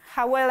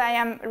how well I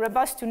am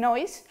robust to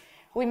noise,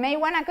 we may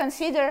want to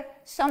consider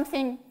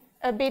something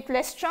a bit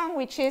less strong,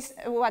 which is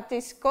what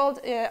is called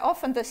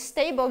often the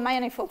stable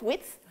manifold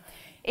width,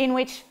 in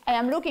which I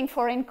am looking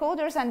for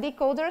encoders and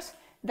decoders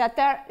that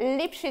are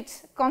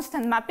Lipschitz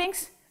constant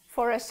mappings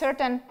for a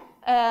certain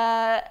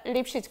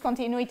Lipschitz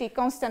continuity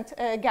constant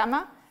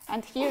gamma.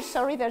 And here,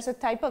 sorry, there's a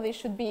typo. This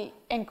should be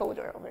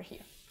encoder over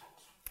here.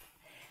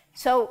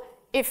 So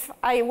if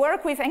I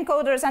work with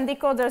encoders and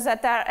decoders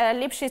that are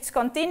Lipschitz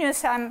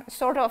continuous, I'm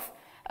sort of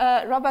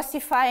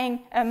robustifying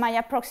my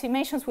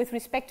approximations with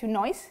respect to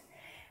noise.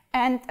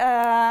 And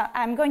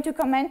I'm going to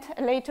comment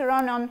later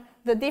on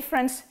the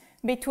difference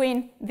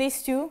between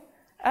these two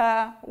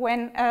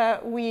when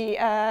we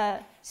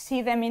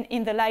see them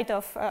in the light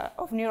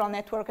of neural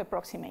network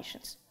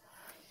approximations.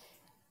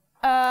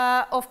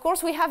 Of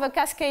course, we have a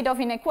cascade of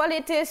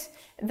inequalities.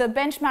 The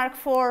benchmark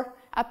for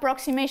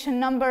approximation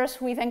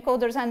numbers with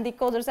encoders and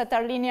decoders that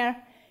are linear,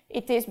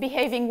 it is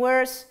behaving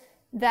worse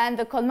than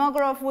the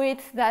Kolmogorov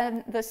width,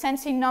 than the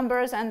sensing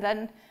numbers, and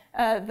then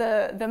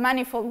the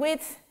manifold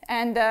width.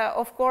 And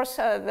of course,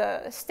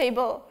 the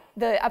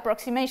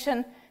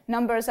approximation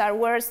numbers are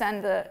worse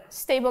than the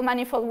stable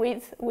manifold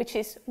width, which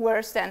is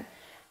worse than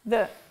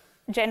the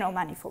general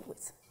manifold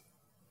width.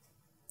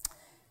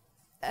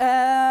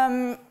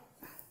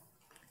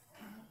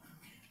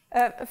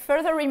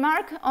 Further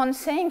remark on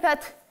saying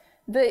that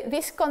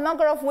this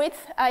Kolmogorov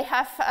width I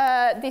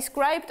have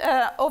described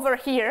over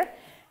here,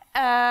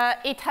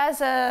 it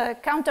has a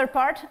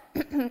counterpart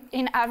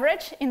in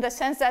average, in the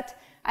sense that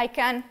I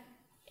can,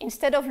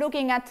 instead of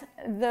looking at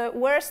the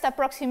worst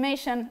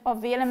approximation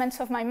of the elements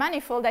of my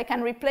manifold, I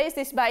can replace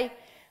this by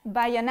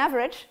an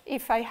average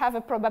if I have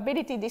a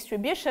probability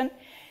distribution.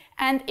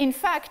 And in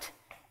fact,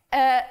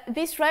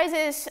 this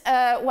raises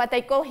what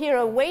I call here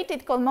a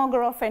weighted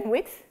Kolmogorov n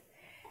width.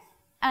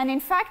 And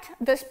in fact,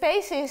 the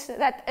spaces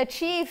that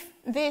achieve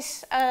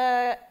this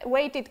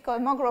weighted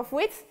Kolmogorov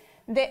width,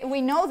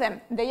 we know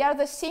them. They are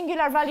the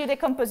singular value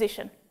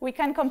decomposition. We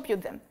can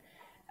compute them.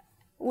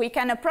 We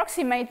can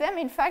approximate them,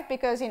 in fact,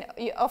 because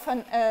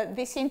often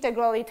this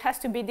integral, it has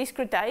to be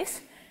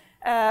discretized.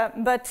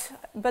 But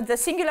the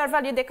singular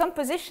value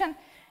decomposition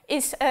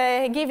is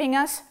giving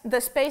us the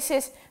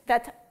spaces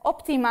that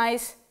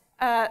optimize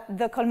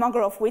the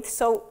Kolmogorov width.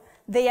 So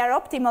they are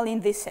optimal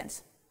in this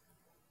sense.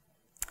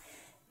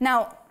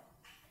 Now,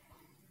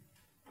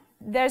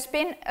 there's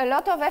been a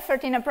lot of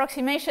effort in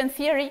approximation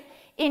theory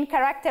in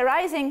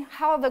characterizing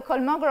how the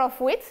Kolmogorov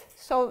width,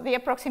 so the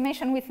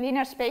approximation with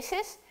linear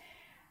spaces,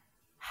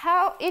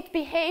 how it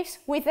behaves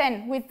with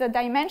n, with the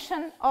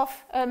dimension of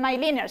my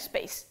linear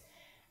space.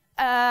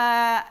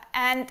 Here's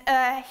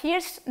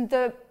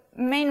the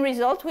main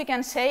result we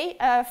can say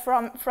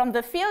from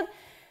the field.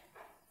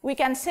 We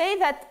can say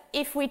that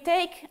if we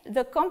take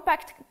the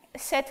compact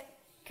set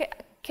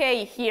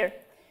K here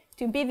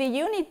to be the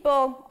unit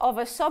ball of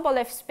a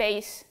Sobolev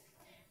space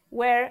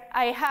where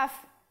I have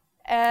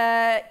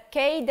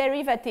K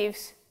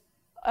derivatives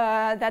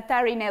that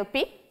are in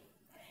LP,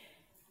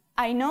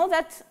 I know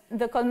that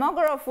the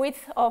Kolmogorov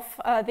width of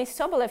this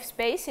Sobolev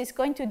space is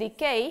going to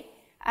decay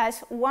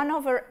as 1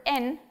 over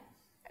n,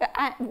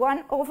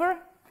 1 over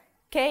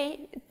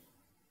k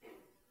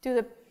to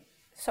the,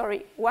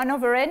 1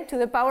 over n to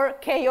the power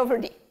k over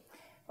d.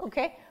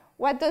 Okay,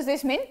 what does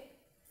this mean?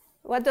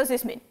 What does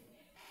this mean?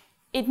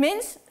 It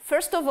means,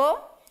 first of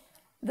all,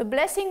 the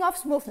blessing of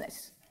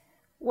smoothness.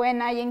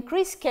 When I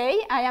increase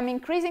k, I am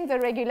increasing the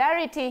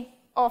regularity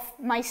of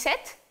my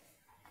set,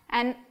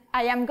 and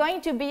I am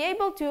going to be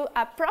able to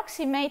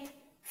approximate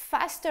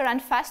faster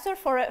and faster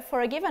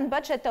for a given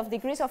budget of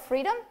degrees of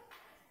freedom.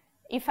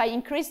 If I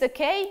increase the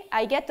k,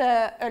 I get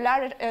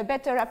a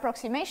better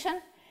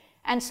approximation,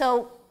 and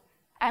so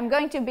I'm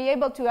going to be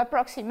able to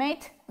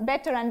approximate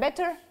better and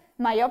better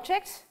my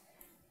objects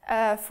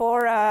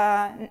for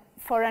an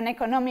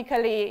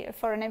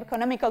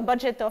economical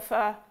budget of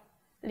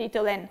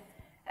little n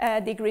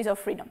degrees of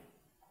freedom.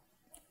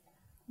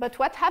 But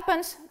what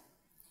happens?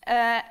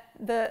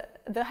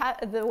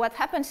 What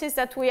happens is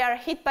that we are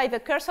hit by the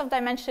curse of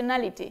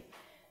dimensionality.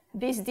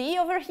 This d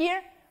over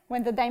here,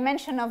 when the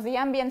dimension of the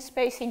ambient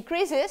space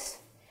increases,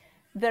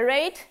 the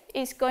rate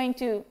is going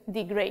to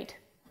degrade.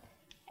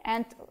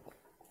 And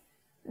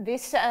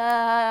this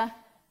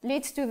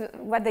leads to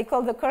what they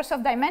call the curse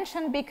of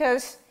dimension,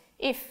 because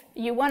if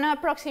you want to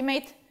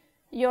approximate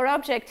your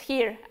object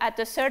here at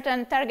a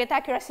certain target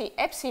accuracy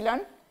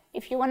epsilon,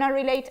 if you want to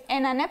relate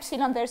n and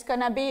epsilon, there's going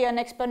to be an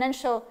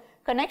exponential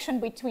connection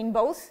between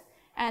both,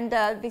 and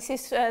this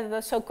is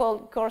the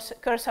so-called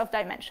curse of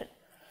dimension.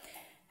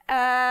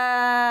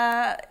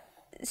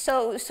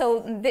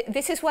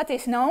 This is what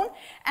is known.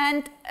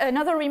 And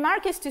another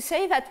remark is to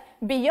say that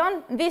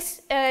beyond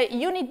this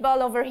unit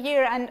ball over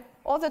here and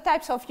other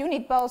types of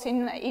unit balls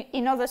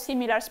in other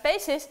similar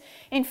spaces,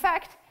 in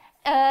fact,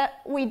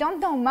 we don't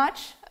know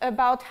much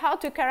about how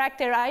to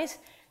characterize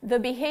the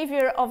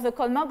behavior of the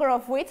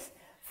Kolmogorov width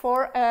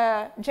for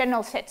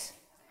general sets.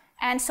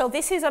 And so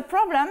this is a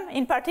problem,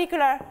 in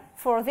particular,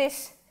 for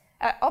this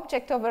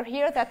object over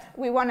here that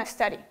we want to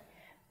study.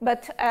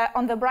 But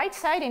on the bright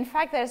side, in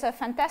fact, there's a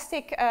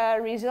fantastic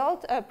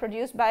result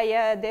produced by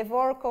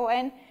Devor,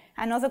 Cohen,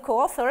 and other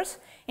co-authors,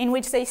 in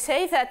which they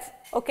say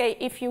that, okay,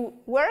 if you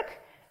work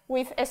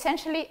with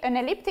essentially an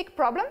elliptic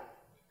problem,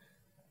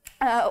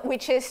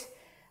 which is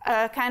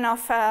kind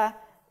of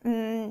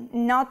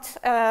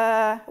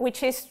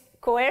which is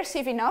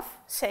coercive enough,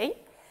 say,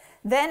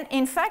 then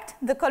in fact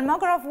the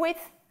Kolmogorov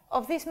width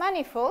of this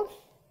manifold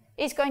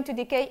is going to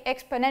decay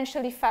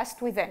exponentially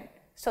fast with n.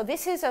 So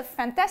this is a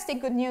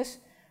fantastic good news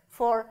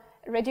for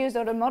reduced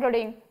order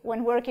modeling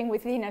when working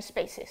with linear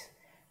spaces.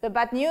 The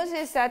bad news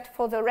is that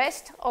for the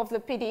rest of the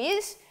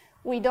PDEs,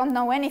 we don't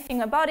know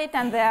anything about it,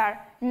 and there are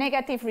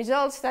negative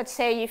results that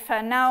say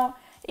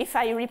if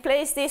I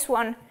replace this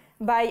one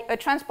by a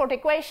transport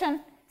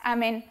equation, I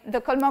mean, the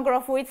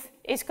Kolmogorov width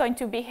is going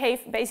to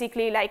behave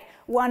basically like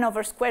 1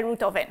 over square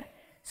root of n.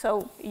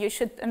 So you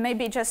should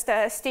maybe just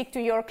stick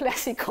to your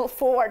classical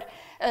forward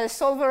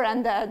solver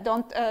and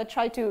don't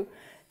try to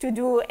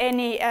do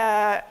any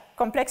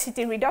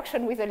complexity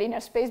reduction with a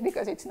linear space,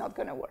 because it's not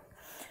going to work.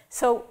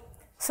 So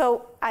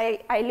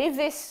I leave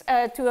this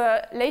to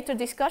a later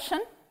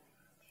discussion.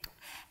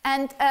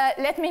 And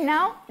let me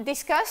now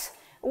discuss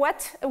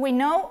what we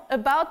know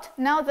about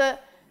now the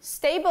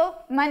stable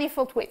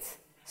manifold width.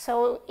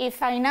 So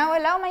if I now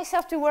allow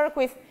myself to work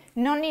with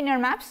nonlinear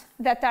maps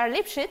that are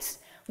Lipschitz,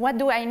 what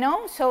do I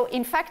know? So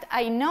in fact,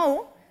 I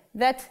know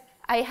that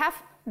I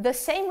have the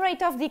same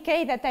rate of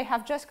decay that I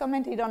have just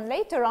commented on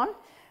later on,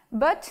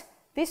 but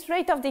this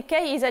rate of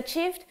decay is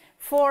achieved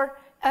for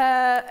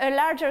a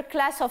larger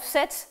class of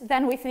sets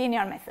than with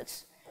linear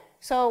methods.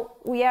 So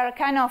we are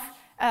kind of,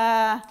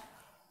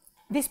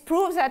 this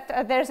proves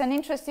that there's an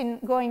interest in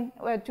going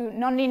to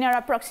nonlinear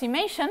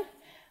approximation,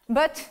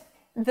 but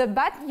the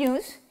bad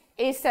news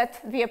is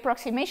that the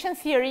approximation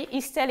theory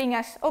is telling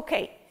us,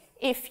 okay,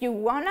 if you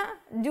want to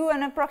do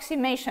an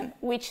approximation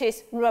which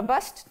is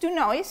robust to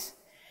noise,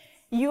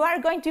 you are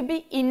going to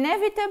be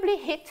inevitably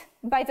hit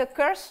by the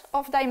curse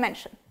of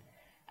dimension.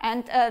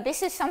 And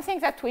this is something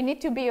that we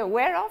need to be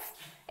aware of,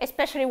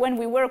 especially when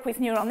we work with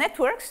neural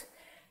networks,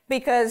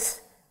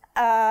 because,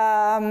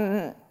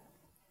 yeah,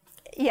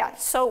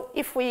 so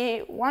if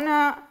we want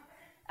to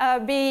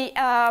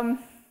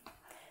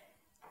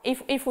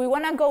if we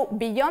want to go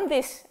beyond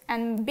this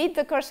and beat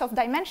the curse of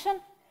dimension,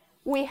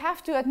 we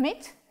have to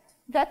admit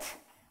that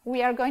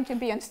we are going to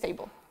be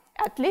unstable.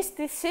 At least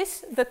this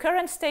is the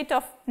current state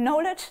of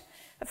knowledge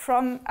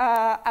from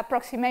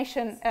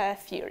approximation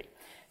theory.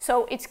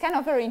 So it's kind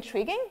of very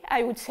intriguing,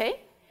 I would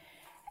say.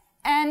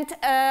 And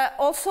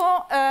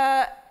also,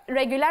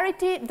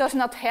 regularity does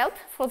not help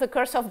for the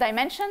curse of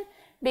dimension,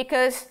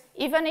 because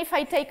even if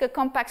I take a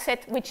compact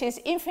set which is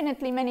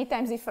infinitely many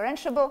times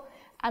differentiable,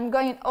 I'm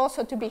going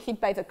also to be hit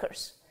by the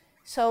curse.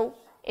 So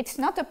it's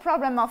not a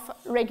problem of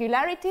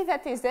regularity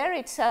that is there,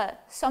 it's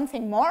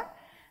something more.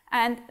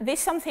 And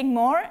this something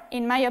more,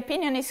 in my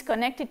opinion, is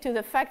connected to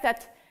the fact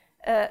that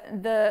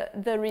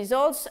the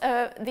results,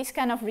 these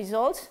kind of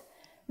results,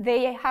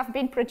 they have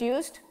been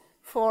produced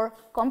for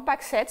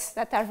compact sets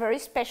that are very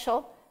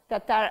special,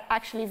 that are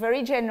actually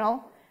very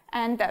general,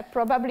 and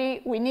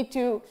probably we need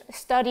to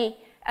study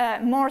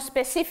more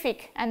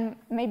specific and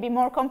maybe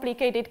more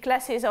complicated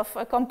classes of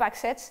compact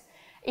sets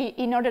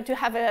in order to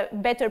have a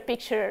better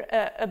picture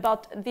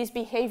about this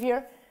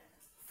behavior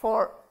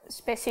for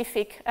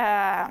specific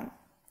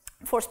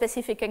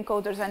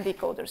encoders and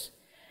decoders.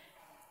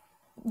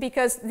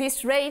 Because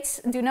these rates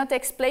do not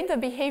explain the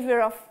behavior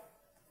of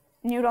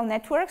neural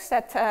networks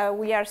that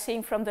we are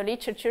seeing from the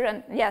literature.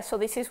 And yeah, so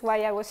this is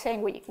why I was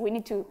saying we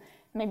need to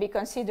maybe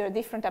consider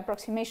different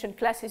approximation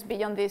classes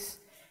beyond these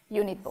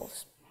unit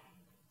balls.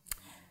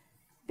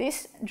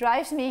 This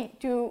drives me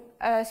to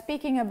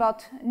speaking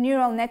about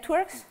neural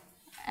networks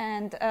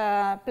and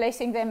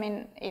placing them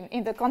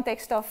in the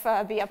context of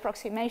the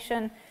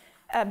approximation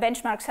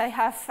benchmarks I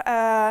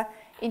have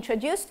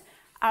introduced.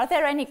 Are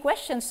there any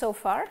questions so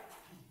far?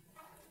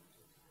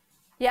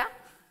 Yeah? I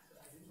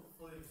didn't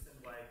fully understand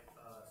why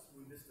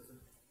smoothness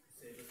doesn't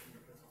save us from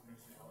the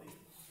transformationality.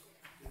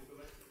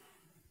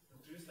 I'm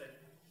curious, like,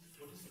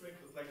 what does the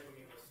rate look like when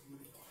you have a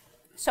smooth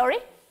function? Sorry?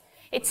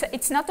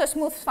 It's not a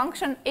smooth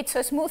function, it's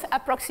a smooth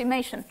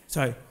approximation.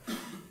 Sorry.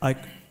 Like,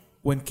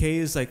 when K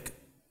is like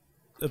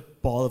a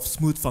ball of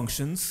smooth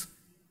functions,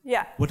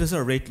 yeah. What does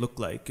our rate look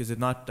like? Is it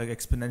not like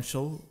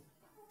exponential?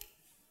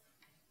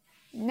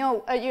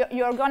 No,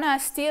 you're gonna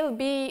still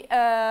be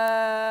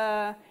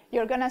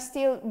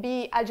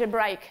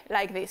algebraic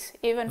like this,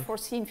 even for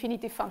C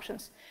infinity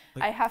functions.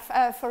 Like, I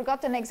have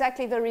forgotten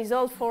exactly the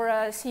result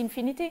for C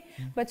infinity,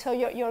 but so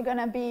you're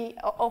gonna be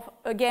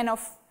again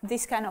of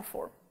this kind of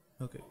form.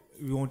 Okay,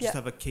 we won't just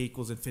have a K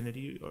equals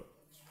infinity, or?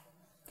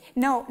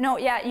 No,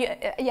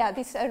 yeah,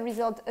 this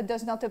result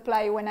does not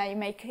apply when I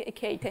make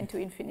K tend to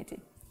infinity.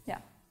 Yeah.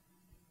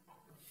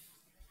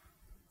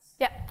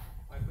 Yeah.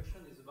 My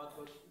question is about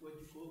what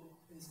you call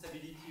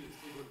instability of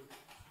stable.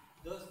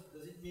 Does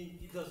it mean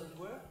it doesn't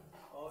work,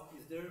 or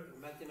is there a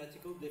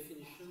mathematical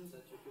definition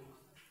that you can?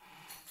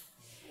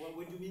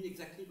 What do you mean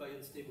exactly by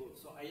unstable?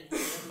 So I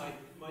have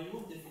my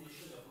own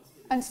definition of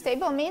unstable.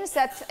 Unstable means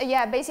that,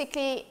 yeah,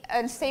 basically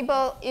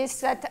unstable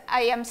is that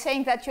I am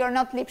saying that you're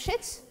not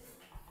Lipschitz.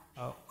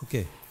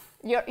 Okay.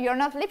 You're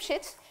not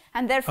Lipschitz,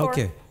 and therefore,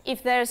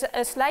 if there's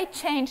a slight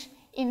change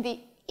in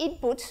the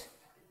inputs,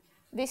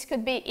 this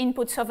could be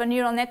inputs of a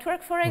neural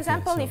network, for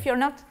example. So if you're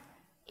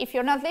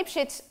not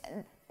Lipschitz,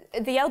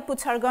 the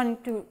outputs are going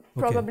to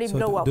probably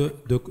blow up.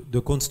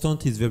 The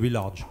constant is very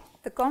large.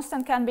 The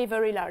constant can be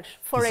very large.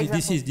 For example,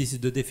 this is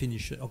the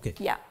definition. Okay.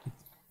 Yeah.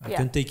 I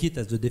can take it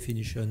as the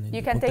definition.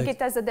 You can take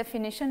it as a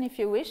definition if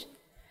you wish.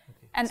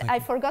 Okay. And I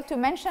forgot to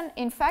mention,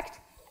 in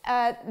fact,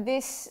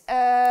 this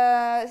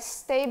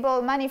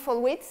stable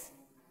manifold width.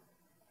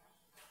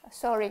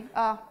 Sorry,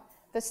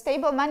 the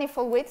stable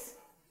manifold width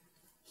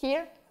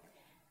here.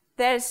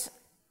 There's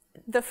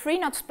the free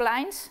knot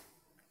splines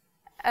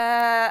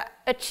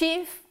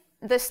achieve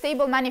the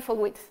stable manifold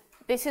width.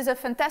 This is a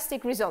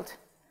fantastic result.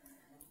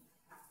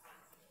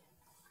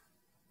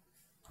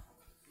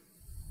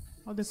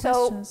 Other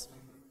questions?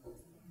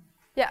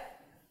 Yeah.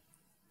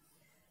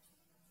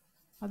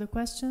 Other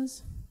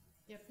questions?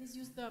 Yeah, please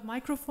use the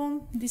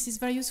microphone. This is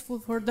very useful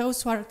for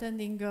those who are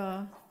attending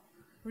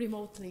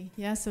remotely,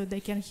 yeah, so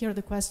they can hear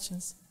the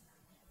questions.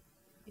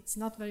 It's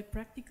not very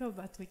practical,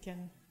 but we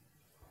can.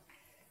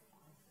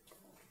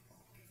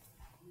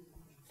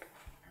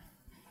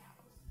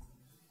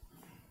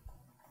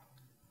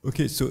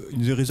 Okay, so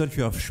in the result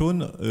you have shown,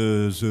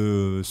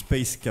 the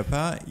space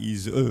kappa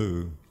is,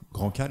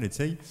 grand K, let's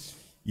say,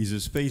 is a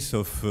space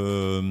of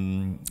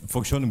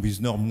function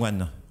with norm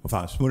 1,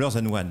 smaller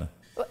than 1.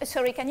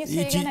 Sorry, can you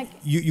say again?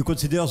 You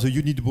consider the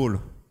unit ball.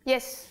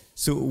 Yes.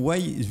 So why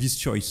this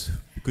choice?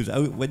 Because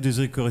what does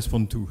it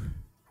correspond to?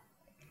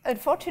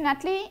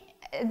 Unfortunately,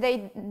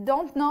 they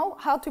don't know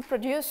how to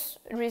produce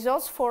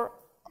results for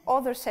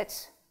other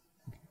sets.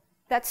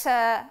 That's,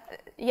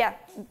 yeah,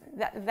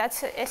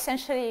 that's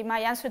essentially my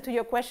answer to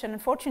your question.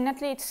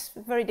 Unfortunately, it's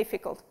very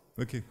difficult.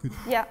 Okay, good.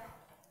 Yeah.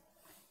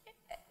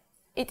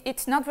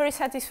 It's not very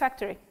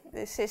satisfactory.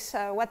 This is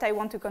what I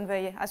want to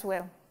convey as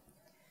well.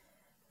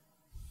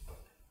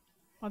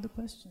 Other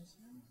questions?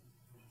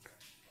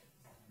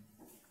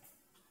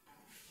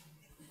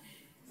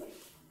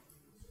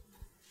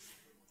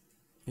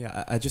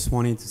 Yeah, I just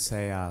wanted to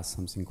say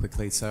something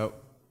quickly. So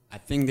I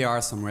think there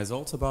are some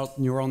results about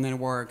neural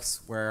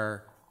networks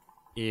where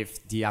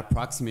if the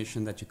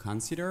approximation that you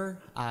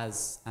consider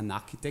as an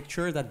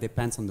architecture that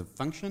depends on the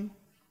function,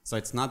 so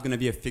it's not going to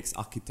be a fixed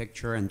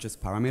architecture and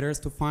just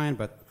parameters to find,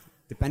 but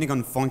depending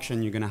on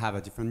function, you're going to have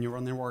a different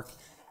neural network,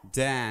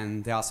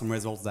 then there are some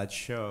results that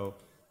show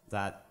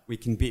that we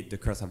can beat the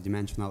curse of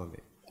dimensionality.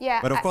 Yeah,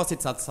 but of course,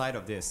 it's outside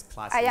of this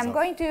class. I am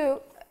going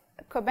to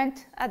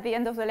comment at the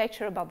end of the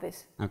lecture about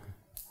this. Okay.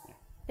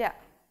 Yeah.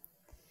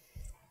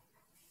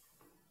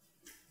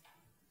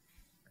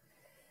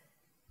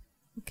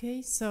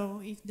 Okay,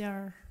 so if there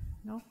are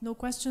no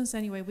questions,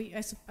 anyway,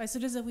 I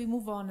suggest that we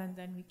move on and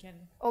then we can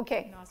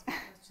ask a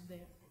question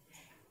there.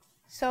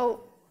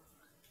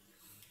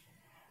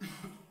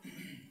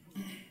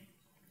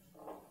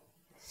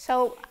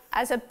 So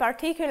as a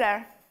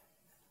particular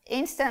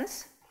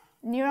instance,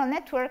 neural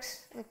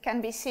networks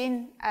can be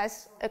seen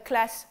as a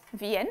class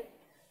Vn.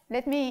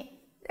 Let me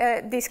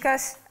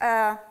discuss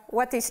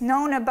what is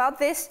known about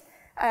this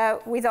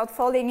without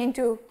falling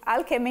into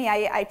alchemy.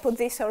 I put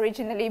this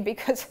originally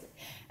because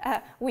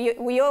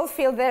we all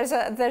feel there's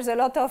a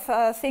lot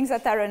of things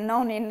that are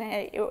unknown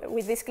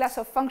with this class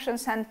of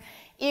functions, and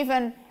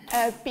even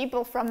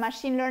people from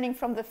machine learning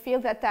from the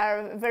field that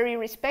are very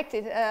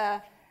respected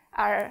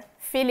are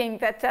feeling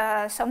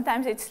that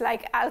sometimes it's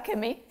like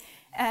alchemy.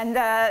 And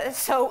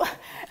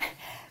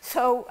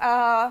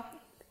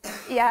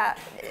yeah,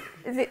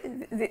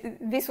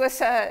 this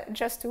was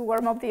just to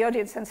warm up the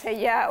audience and say,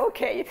 yeah,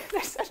 okay,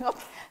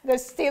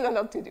 there's still a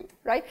lot to do,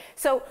 right?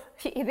 So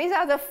these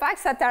are the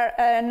facts that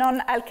are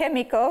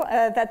non-alchemical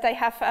that I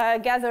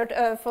have gathered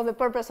for the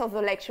purpose of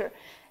the lecture.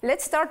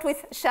 Let's start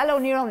with shallow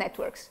neural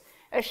networks.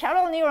 A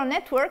shallow neural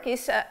network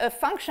is a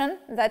function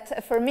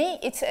that, for me,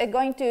 it's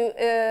going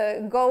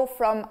to go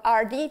from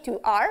RD to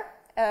R.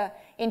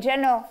 In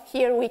general,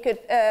 here we could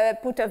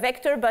put a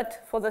vector,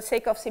 but for the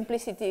sake of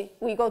simplicity,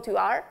 we go to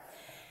R.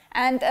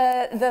 And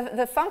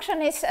the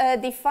function is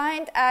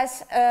defined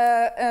as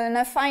an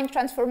affine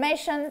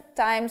transformation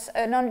times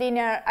a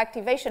nonlinear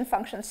activation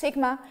function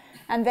sigma,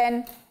 and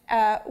then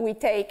we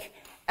take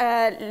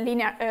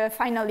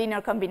final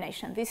linear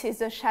combination. This is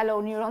the shallow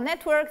neural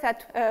network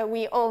that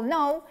we all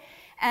know.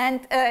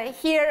 And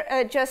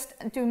here, just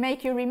to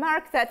make you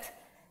remark that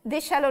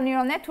this shallow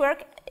neural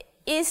network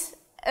is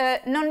a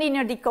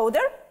nonlinear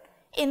decoder,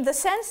 in the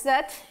sense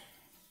that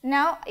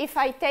now if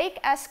I take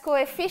as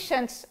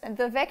coefficients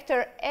the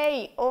vector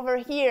A over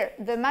here,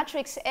 the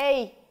matrix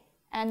A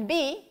and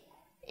B,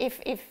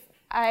 if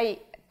I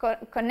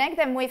connect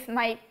them with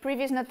my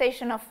previous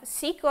notation of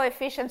C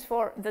coefficients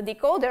for the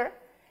decoder,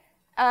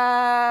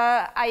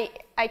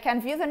 I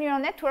can view the neural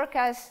network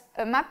as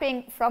a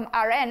mapping from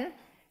Rn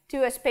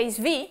to a space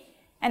V,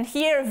 and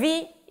here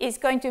V is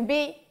going to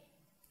be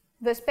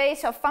the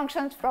space of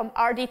functions from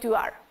Rd to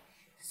R,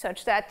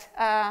 such that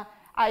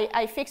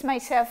I fix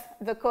myself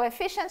the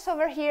coefficients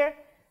over here,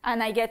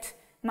 and I get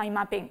my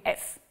mapping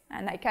F.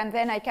 And I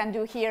can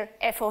do here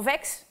F of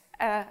X,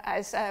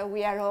 as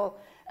we are all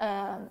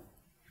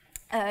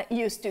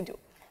used to do.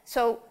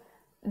 So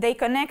they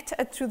connect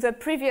to the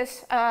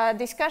previous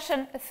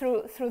discussion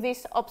through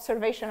this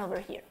observation over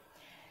here.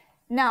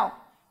 Now,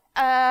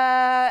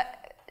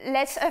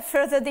 let's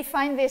further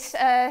define this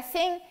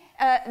thing.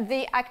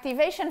 The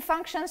activation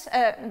functions,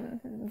 a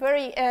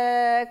very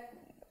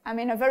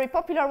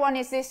popular one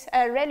is this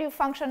ReLU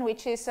function,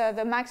 which is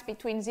the max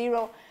between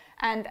 0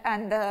 and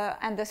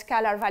the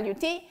scalar value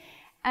t.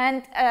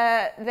 And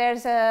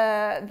there's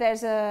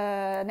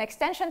an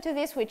extension to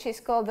this, which is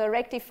called the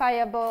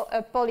rectifiable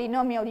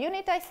polynomial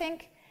unit, I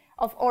think,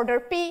 of order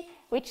p,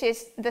 which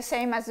is the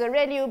same as the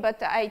ReLU,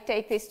 but I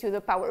take this to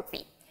the power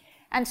p.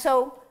 And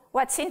so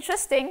what's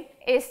interesting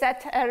is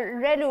that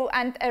ReLU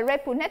and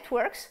RePU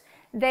networks,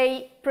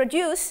 they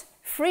produce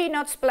free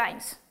knot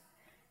splines.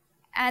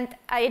 And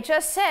I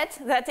just said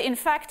that, in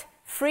fact,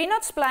 free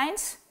knot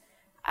splines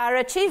are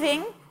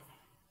achieving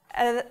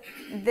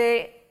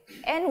the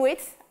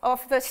n-width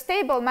of the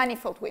stable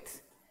manifold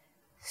width.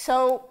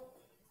 So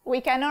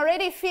we can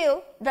already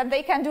feel that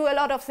they can do a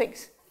lot of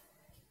things,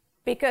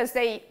 because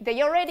they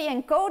already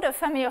encode a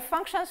family of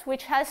functions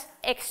which has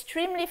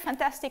extremely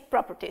fantastic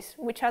properties,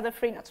 which are the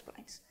free knot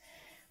splines.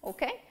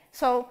 Okay,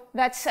 so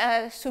that's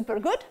super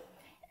good.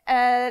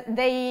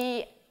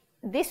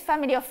 This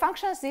family of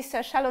functions, these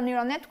shallow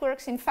neural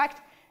networks, in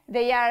fact,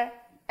 they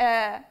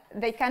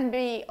can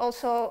be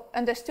also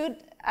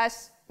understood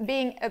as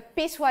being a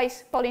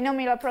piecewise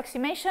polynomial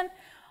approximation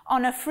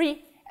on a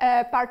free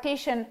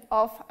partition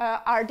of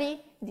Rd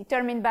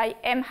determined by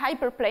M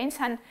hyperplanes.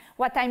 And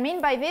what I mean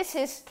by this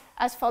is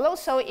as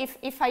follows. So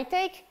if I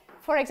take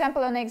for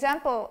example, an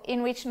example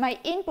in which my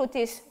input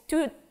is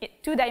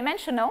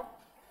two-dimensional,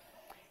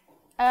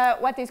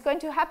 what is going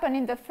to happen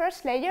in the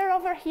first layer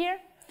over here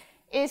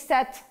is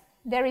that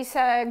there is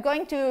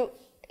going to,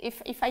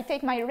 if I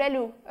take my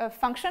ReLU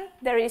function,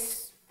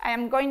 I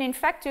am going in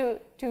fact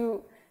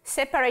to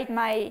separate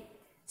my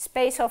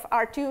space of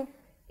R2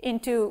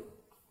 into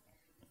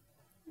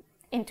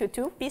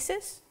two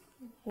pieces.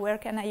 Where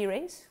can I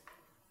erase?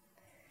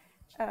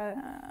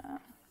 Yeah,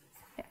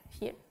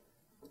 here.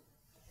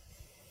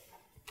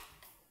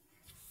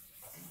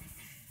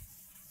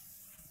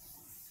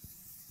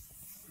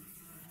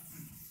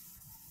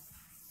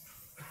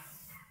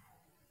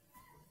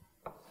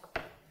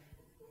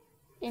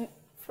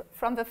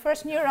 From the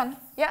first neuron,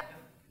 yeah.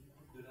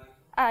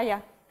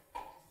 Yeah.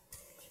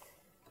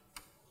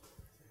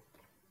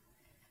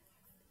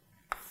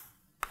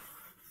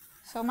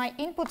 So my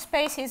input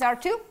space is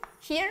R2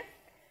 here,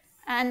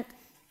 and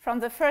from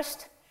the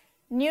first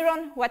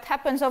neuron, what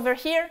happens over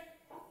here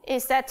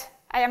is that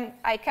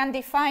I can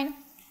define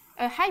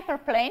a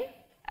hyperplane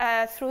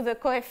through the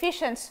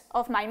coefficients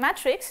of my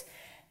matrix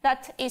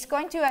that is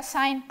going to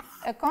assign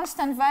a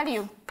constant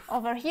value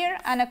over here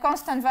and a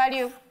constant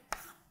value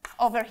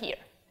over here.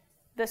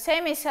 The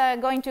same is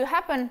going to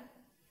happen,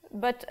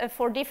 but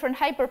for different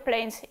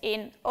hyperplanes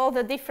in all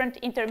the different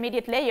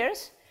intermediate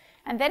layers.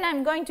 And then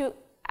I'm going to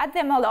add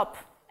them all up.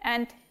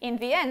 And in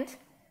the end,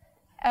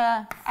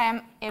 I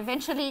am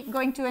eventually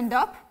going to end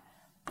up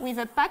with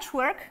a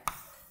patchwork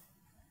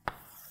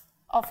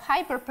of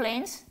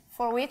hyperplanes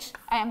for which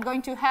I am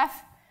going to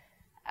have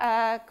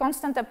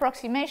constant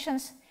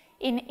approximations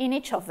in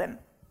each of them.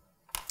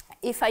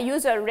 If I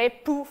use a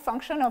repu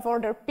function of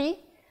order p,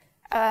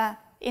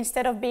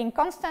 instead of being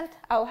constant,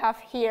 I'll have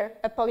here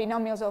a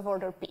polynomials of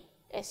order p,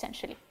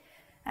 essentially.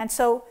 And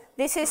so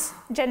this is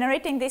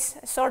generating this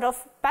sort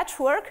of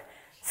patchwork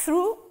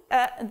through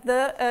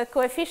the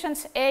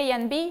coefficients a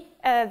and b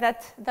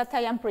that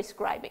I am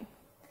prescribing.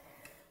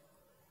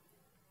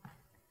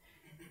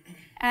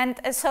 And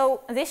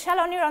so these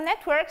shallow neural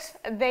networks,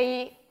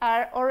 they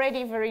are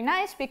already very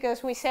nice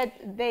because we said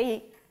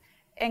they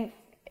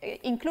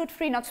include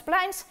free-node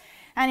splines,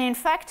 and in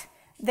fact,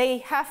 they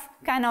have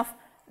kind of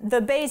the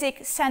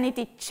basic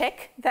sanity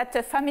check that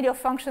the family of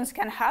functions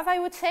can have, I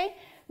would say.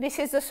 This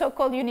is the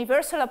so-called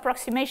universal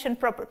approximation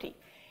property.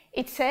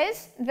 It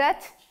says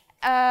that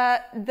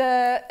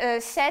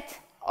the set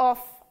of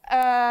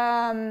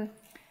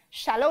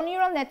shallow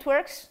neural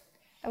networks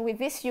with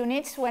these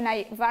units, when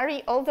I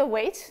vary all the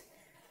weights,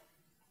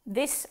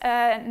 this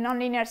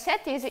nonlinear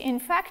set is in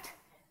fact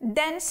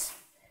dense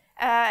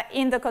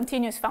in the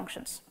continuous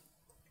functions.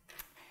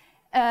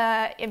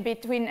 Defined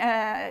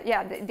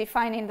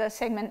in the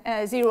segment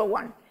 0,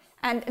 1.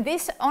 And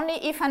this only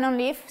if and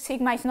only if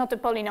sigma is not a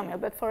polynomial.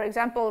 But for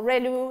example,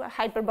 ReLU,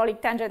 hyperbolic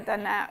tangent,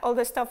 and all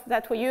the stuff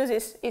that we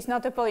use is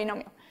not a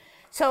polynomial.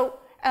 So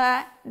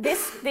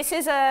this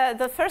is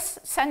the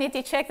first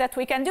sanity check that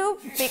we can do,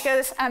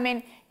 because, I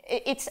mean,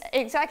 it's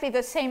exactly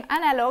the same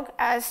analog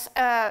as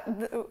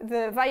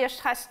the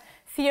Weierstrass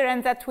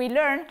theorem that we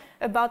learn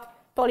about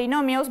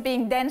polynomials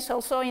being dense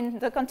also in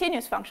the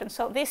continuous function.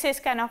 So this is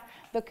kind of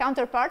the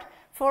counterpart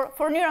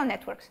for neural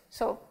networks.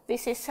 So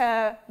this is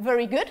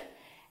very good.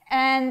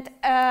 And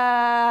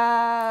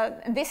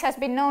this has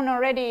been known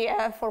already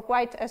for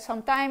quite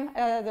some time.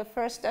 The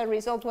first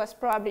result was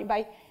probably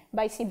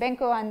by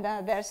Sibenko, and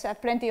there's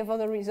plenty of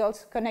other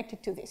results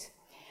connected to this.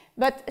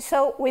 But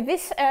so with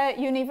this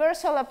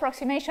universal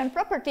approximation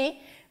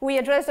property, we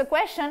address the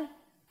question,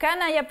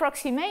 can I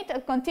approximate a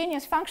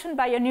continuous function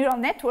by a neural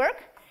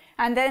network?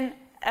 And then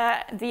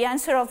the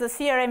answer of the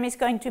theorem is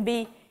going to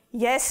be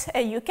yes,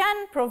 you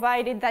can,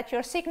 provided that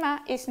your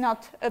sigma is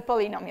not a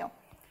polynomial.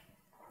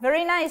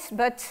 Very nice,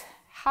 but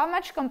how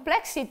much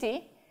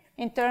complexity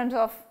in terms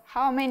of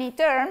how many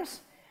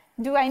terms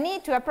do I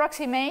need to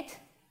approximate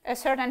a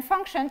certain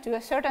function to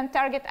a certain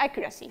target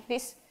accuracy?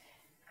 This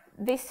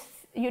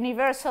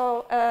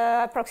universal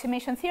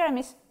approximation theorem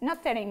is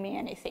not telling me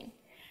anything.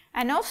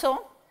 And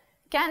also,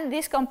 can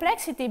this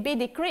complexity be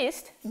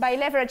decreased by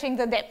leveraging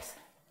the depth?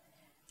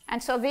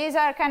 And so these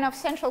are kind of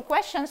central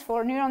questions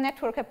for neural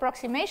network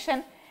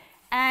approximation.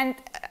 And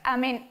I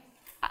mean,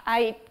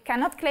 I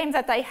cannot claim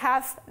that I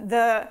have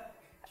the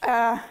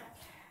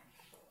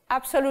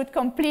absolute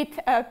complete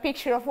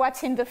picture of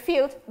what's in the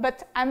field,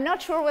 but I'm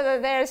not sure whether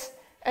there's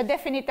a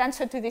definite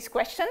answer to this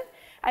question.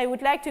 I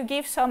would like to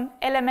give some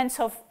elements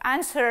of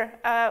answer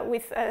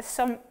with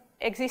some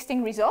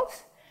existing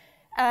results,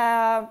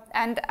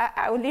 and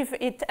I will leave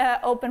it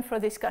open for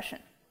discussion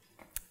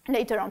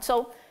later on.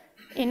 So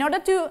in order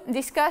to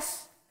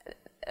discuss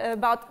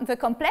about the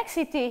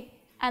complexity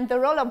and the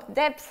role of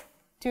depth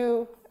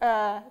to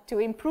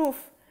improve,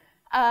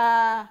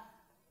 to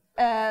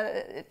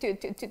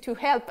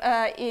help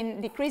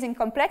in decreasing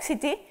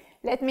complexity,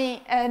 let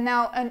me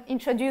now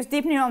introduce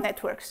deep neural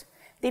networks.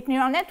 Deep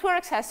neural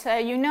networks, as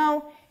you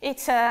know,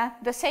 it's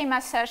the same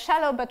as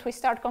shallow, but we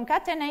start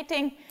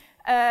concatenating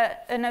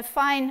an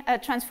affine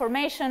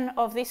transformation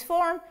of this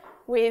form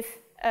with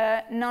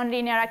a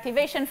nonlinear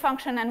activation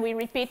function, and we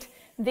repeat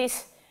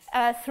this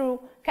through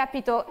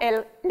capital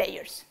L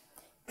layers.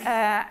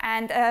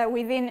 And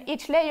within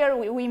each layer,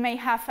 we may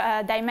have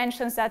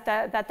dimensions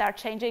that are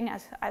changing,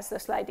 as the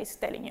slide is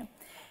telling you.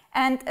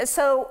 And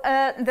so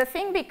the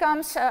thing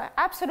becomes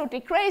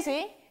absolutely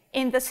crazy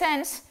in the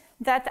sense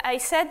that I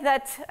said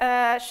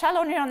that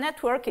shallow neural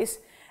network is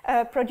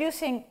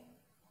producing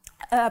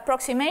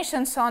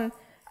approximations on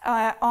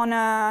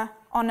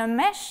a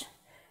mesh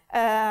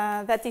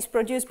that is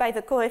produced by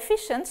the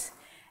coefficients.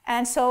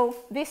 And so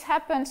this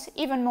happens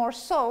even more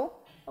so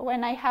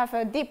when I have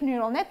a deep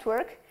neural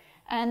network.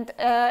 And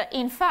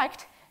in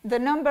fact, the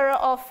number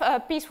of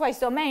piecewise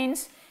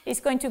domains is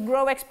going to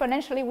grow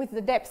exponentially with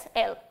the depth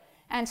L.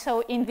 And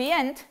so in the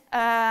end,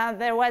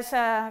 there was,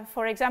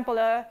 for example,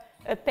 a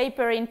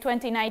paper in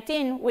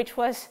 2019 which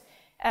was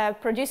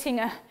producing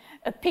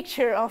a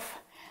picture of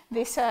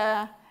this,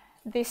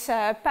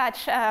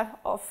 patch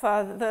of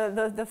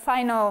the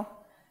final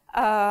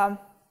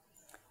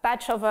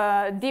patch of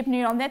a deep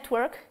neural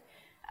network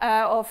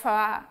of,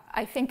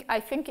 I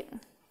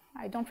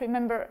don't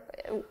remember,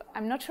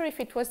 I'm not sure if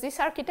it was this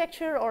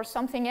architecture or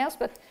something else,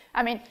 but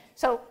I mean,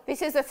 so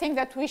this is the thing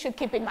that we should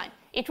keep in mind.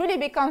 It really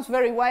becomes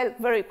very wild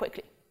very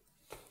quickly.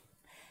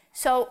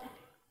 So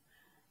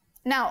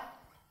now,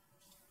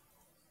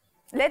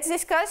 let's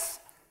discuss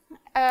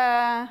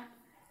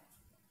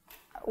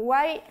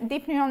why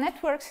deep neural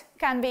networks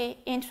can be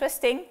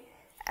interesting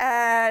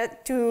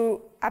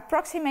to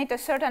approximate a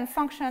certain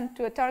function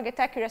to a target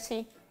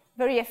accuracy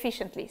very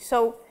efficiently.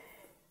 So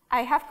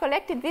I have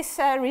collected this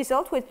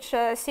result, which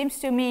seems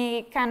to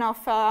me kind of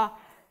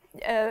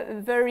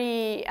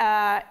very,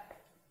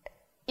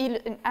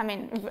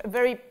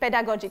 very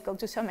pedagogical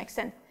to some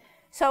extent.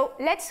 So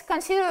let's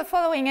consider the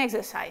following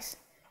exercise.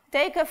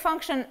 Take a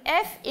function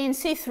f in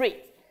C3.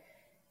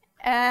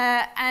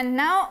 And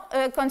now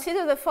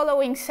consider the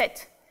following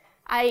set.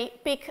 I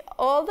pick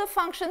all the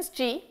functions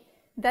g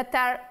that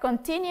are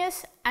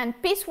continuous and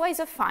piecewise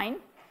affine,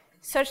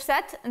 such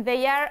that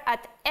they are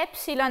at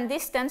epsilon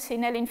distance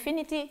in L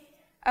infinity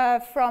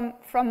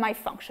from my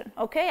function.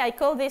 Okay, I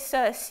call this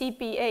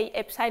CPA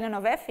epsilon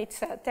of f.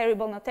 It's a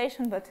terrible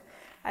notation, but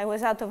I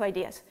was out of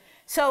ideas.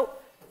 So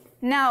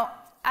now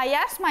I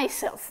ask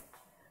myself,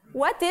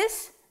 what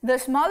is the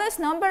smallest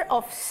number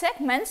of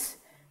segments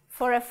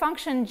for a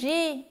function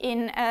g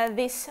in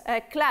this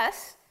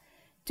class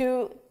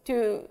to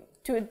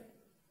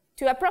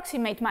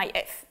approximate my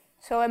f?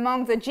 So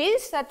among the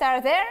g's that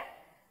are there,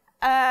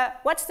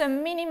 what's the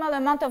minimal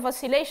amount of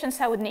oscillations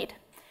I would need?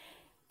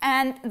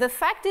 And the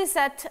fact is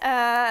that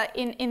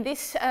in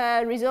this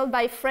result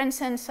by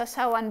Frentzen,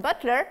 Sasawa, and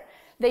Butler,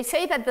 they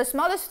say that the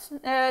smallest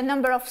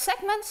number of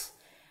segments,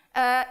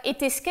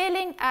 it is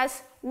scaling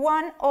as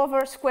 1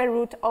 over square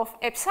root of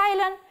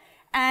epsilon.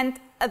 And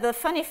the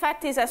funny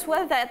fact is as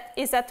well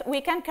that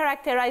we can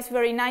characterize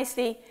very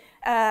nicely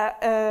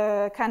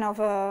kind of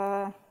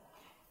a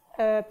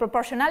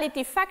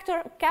proportionality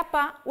factor,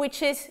 kappa,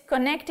 which is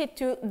connected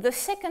to the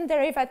second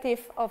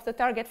derivative of the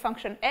target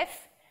function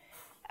f.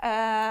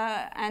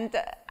 And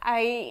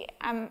I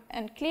am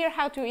unclear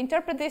how to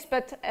interpret this,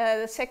 but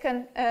the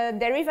second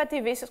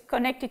derivative is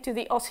connected to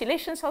the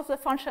oscillations of the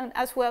function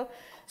as well.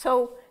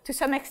 So to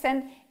some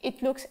extent,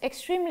 it looks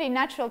extremely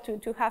natural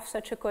to have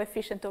such a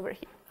coefficient over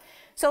here.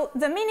 So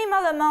the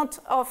minimal amount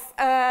of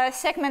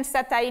segments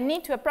that I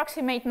need to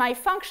approximate my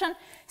function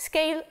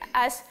scale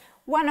as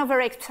 1 over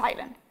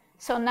epsilon.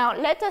 So now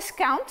let us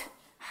count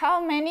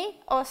how many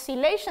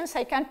oscillations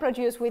I can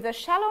produce with a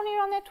shallow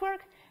neural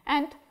network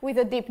and with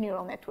a deep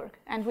neural network.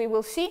 And we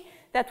will see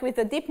that with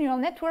the deep neural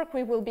network,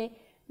 we will be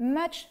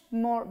much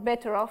more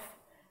better off,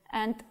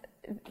 and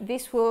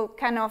this will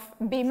kind of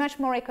be much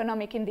more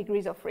economic in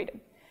degrees of freedom.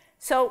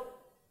 So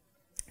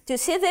to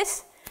see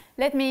this,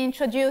 let me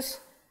introduce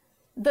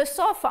the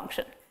saw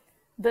function.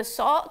 The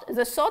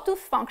sawtooth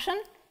function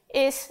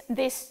is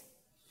this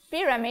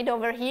pyramid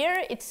over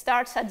here. It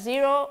starts at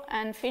 0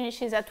 and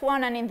finishes at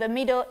 1, and in the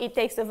middle it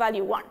takes the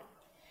value 1.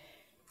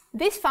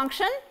 This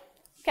function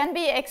can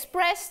be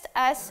expressed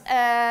as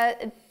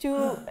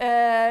 2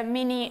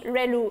 mini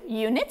ReLU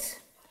units.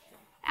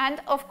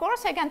 And of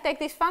course I can take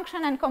this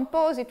function and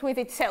compose it with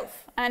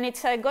itself. And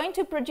it's going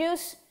to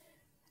produce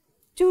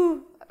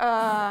two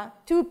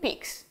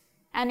peaks.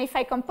 And if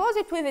I compose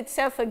it with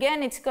itself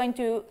again, it's going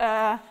to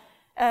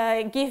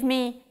give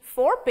me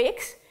 4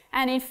 peaks.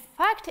 And in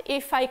fact,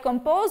 if I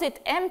compose it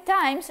m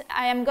times,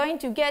 I am going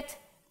to get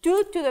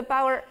 2 to the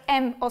power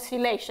m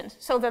oscillations.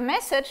 So the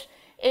message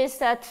is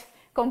that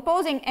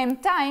composing m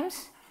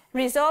times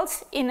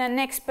results in an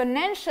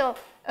exponential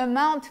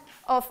amount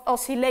of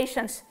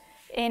oscillations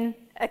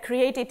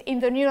created in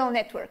the neural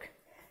network.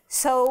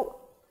 So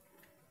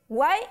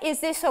why is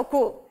this so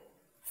cool?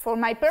 For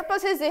my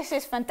purposes, this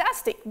is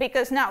fantastic,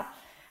 because now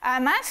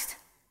I'm asked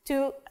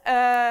to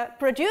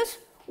produce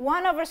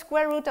 1 over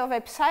square root of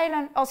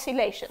epsilon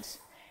oscillations.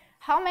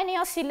 How many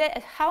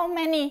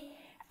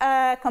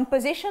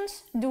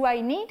compositions do I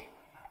need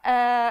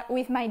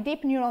with my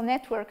deep neural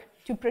network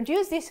to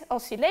produce these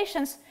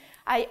oscillations?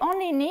 I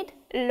only need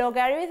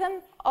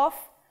logarithm of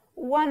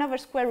 1 over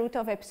square root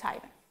of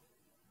epsilon.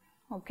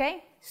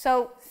 Okay,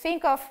 so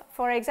think of,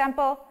 for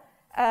example,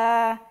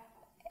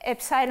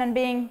 epsilon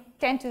being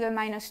 10 to the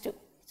minus 2.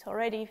 It's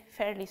already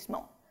fairly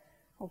small.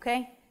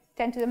 Okay,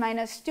 10 to the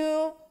minus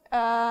 2.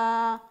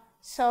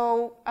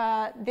 So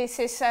this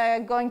is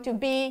going to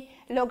be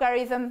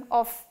logarithm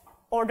of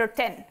order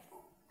 10.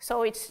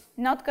 So it's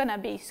not going to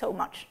be so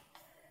much.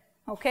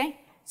 Okay,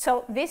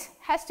 so this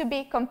has to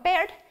be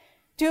compared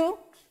to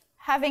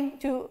having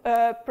to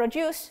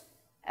produce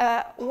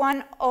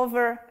 1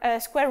 over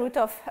square root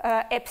of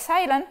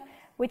epsilon,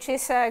 which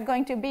is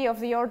going to be of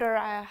the order,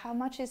 how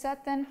much is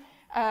that then?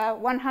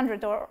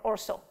 100 or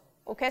so.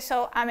 Okay,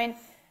 so I mean,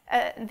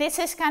 this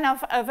is kind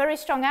of a very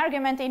strong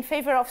argument in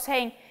favor of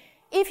saying,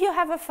 if you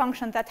have a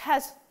function that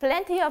has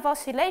plenty of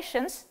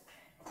oscillations,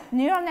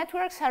 neural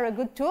networks are a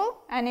good tool,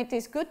 and it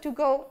is good to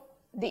go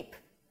deep.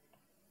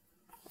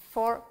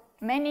 For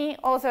many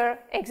other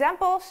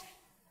examples,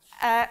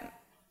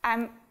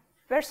 I'm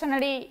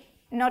personally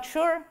not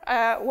sure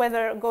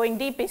whether going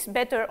deep is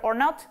better or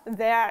not.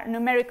 There are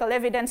numerical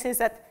evidences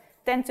that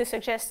tend to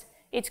suggest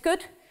it's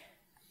good.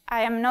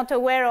 I am not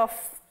aware of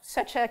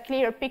such a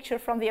clear picture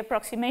from the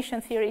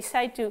approximation theory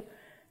side to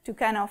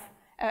kind of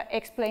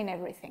explain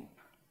everything.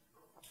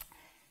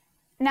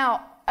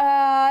 Now,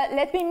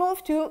 let me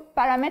move to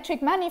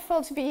parametric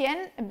manifolds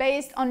Vn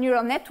based on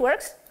neural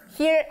networks.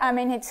 Here, I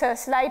mean, it's a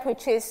slide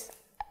which is,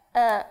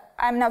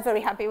 I'm not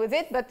very happy with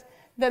it, but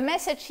the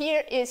message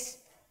here is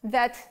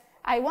that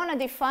I want to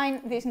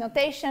define this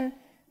notation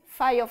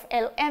phi of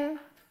Lm,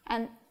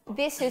 and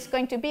this is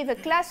going to be the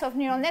class of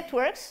neural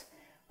networks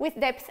with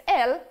depth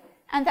L,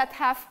 and that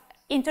have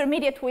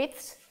intermediate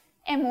widths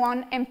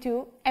M1,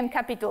 M2, M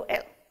capital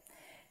L.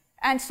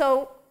 And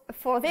so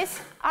for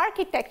this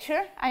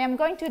architecture, I am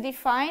going to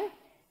define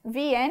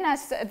Vn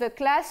as the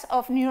class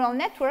of neural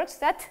networks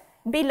that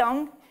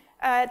belong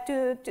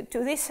to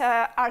this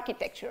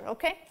architecture,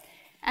 okay?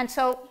 And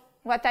so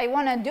what I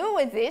want to do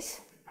with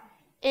this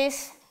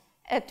is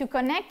to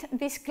connect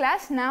this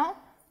class now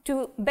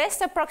to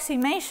best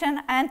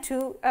approximation and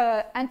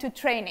to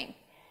training.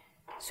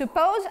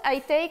 Suppose I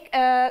take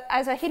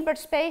as a Hilbert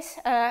space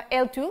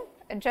L2,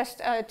 just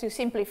to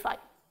simplify.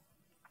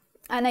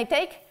 And I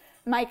take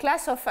my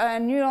class of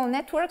neural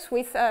networks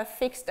with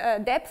fixed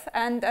depth,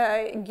 and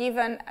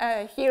given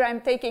here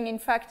I'm taking, in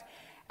fact,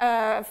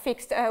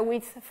 fixed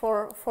width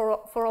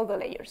for all the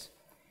layers.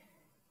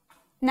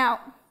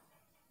 Now,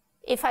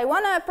 if I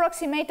want to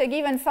approximate a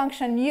given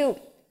function u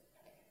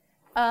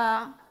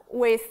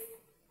with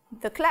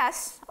the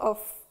class of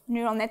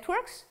neural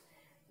networks,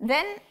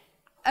 then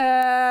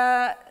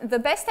the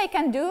best I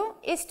can do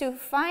is to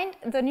find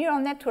the neural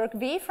network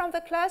V from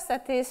the class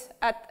that is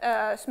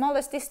at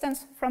smallest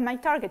distance from my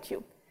target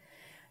U.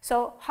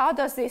 So how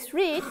does this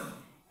read?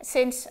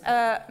 Since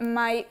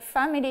my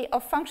family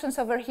of functions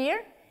over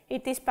here,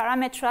 it is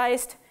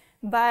parametrized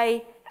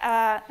by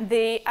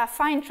the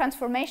affine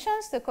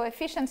transformations, the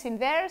coefficients in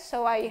there,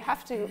 so I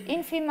have to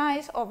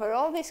infimize over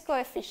all these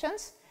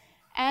coefficients,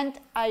 and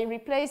I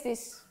replace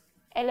this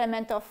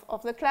element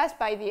of the class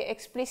by the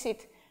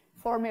explicit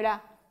formula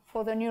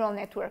for the neural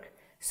network.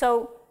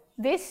 So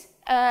this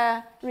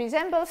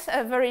resembles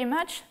very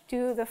much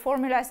to the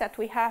formulas that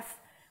we have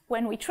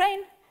when we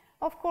train,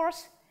 of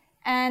course,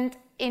 and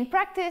in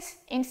practice,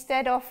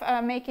 instead of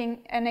making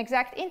an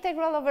exact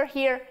integral over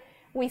here,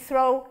 we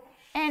throw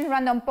n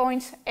random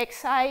points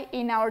xi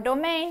in our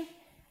domain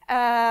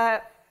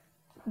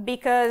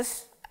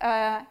because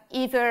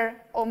either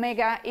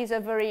omega is a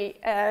very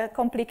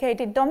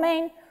complicated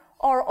domain,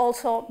 or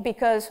also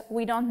because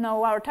we don't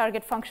know our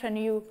target function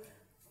u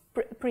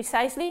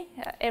precisely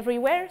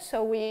everywhere,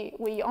 so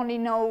we only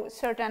know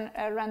certain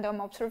random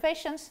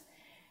observations.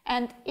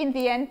 And in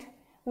the end,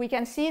 we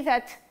can see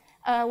that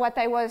what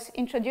I was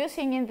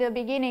introducing in the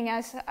beginning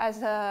as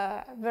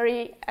a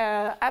very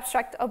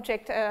abstract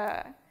object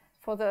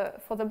for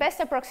the best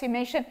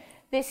approximation,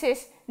 this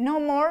is no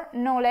more,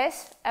 no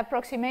less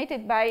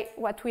approximated by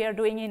what we are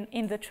doing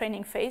in the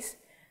training phase,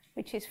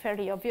 which is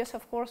fairly obvious,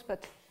 of course,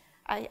 but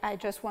I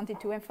just wanted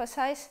to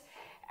emphasize.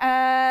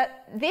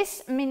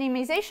 This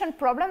minimization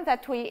problem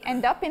that we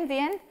end up in the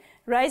end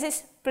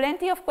raises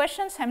plenty of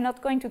questions I'm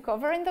not going to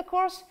cover in the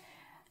course,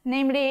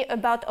 namely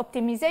about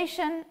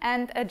optimization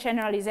and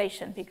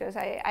generalization, because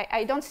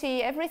I don't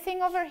see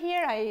everything over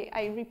here.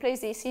 I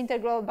replace this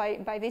integral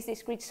by this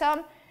discrete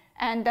sum,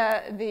 and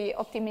the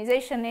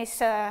optimization is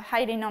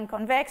highly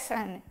non-convex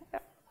and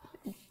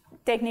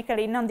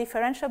technically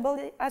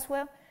non-differentiable as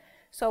well.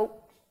 So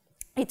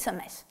it's a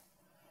mess.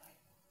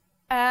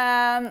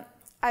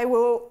 I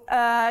will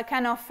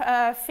kind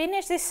of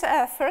finish this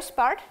first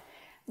part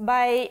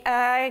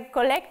by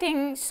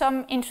collecting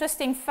some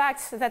interesting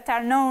facts that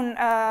are known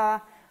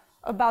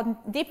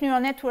about deep neural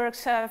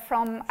networks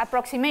from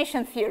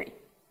approximation theory.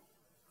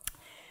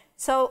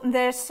 So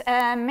there's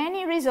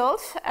many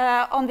results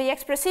on the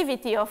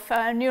expressivity of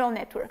neural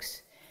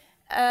networks.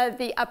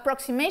 The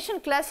approximation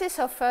classes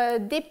of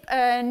deep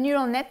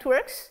neural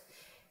networks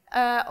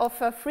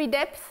of free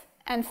depth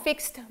and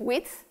fixed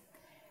width.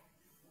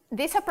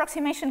 These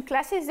approximation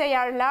classes, they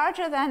are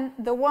larger than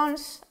the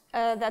ones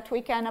that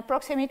we can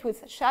approximate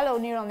with shallow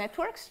neural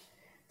networks.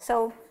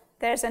 So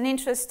there's an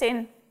interest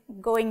in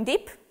going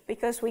deep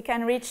because we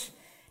can reach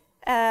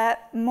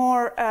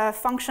more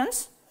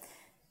functions.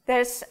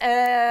 There's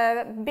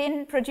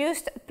been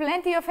produced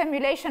plenty of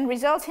emulation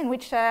results in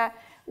which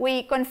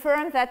we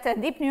confirm that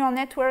deep neural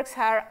networks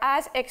are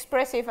as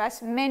expressive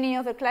as many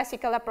of the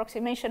classical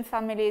approximation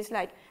families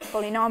like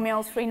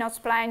polynomials, free-node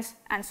splines,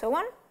 and so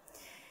on.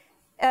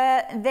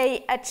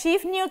 They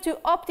achieve near to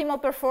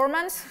optimal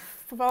performance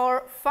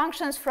for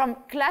functions from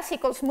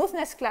classical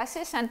smoothness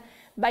classes, and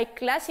by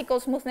classical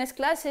smoothness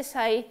classes,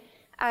 I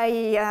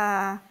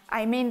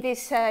mean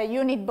these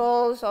unit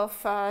balls of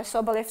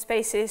Sobolev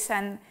spaces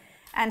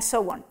and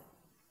so on.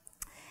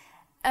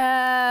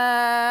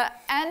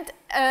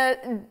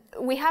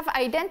 We have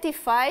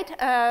identified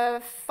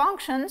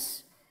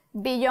functions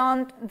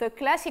beyond the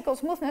classical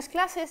smoothness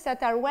classes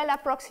that are well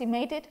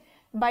approximated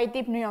by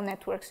deep neural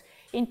networks.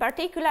 In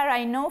particular,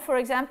 I know, for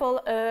example,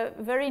 a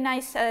very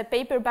nice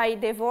paper by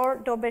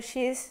Devor,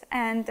 Dauberchis,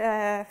 and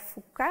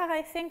Foucault,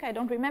 I think, I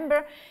don't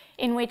remember,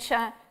 in which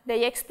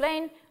they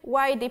explain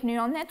why deep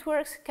neural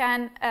networks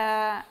can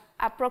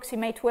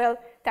approximate well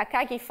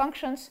Takagi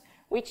functions,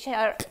 which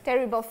are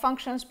terrible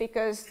functions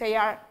because they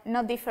are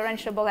not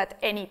differentiable at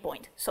any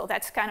point. So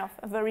that's kind of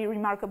a very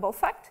remarkable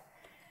fact.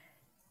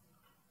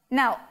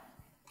 Now,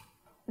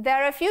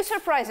 there are a few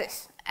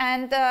surprises,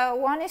 and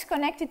one is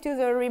connected to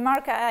the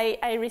remark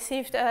I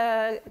received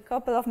a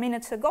couple of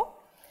minutes ago.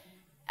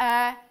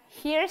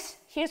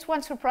 Here's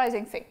one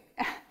surprising thing.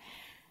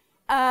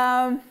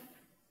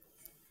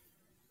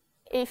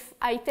 If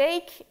I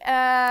take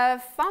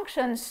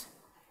functions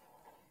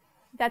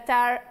that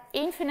are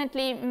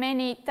infinitely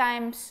many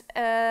times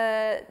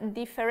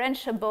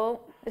differentiable,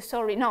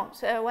 sorry, no,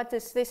 so what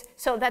is this?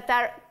 So that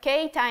are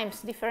k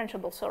times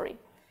differentiable, sorry,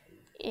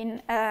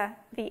 in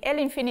the L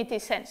infinity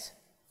sense.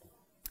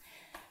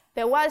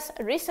 There was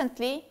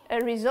recently a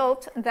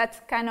result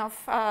that kind of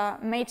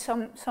made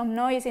some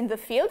noise in the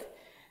field.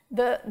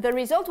 The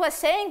result was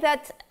saying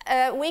that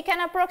we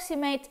can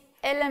approximate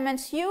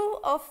elements U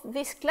of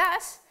this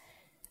class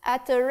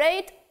at a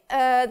rate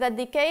that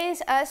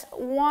decays as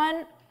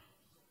 1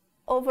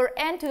 over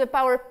n to the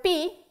power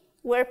p,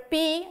 where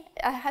p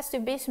has to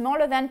be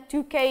smaller than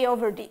 2k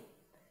over d.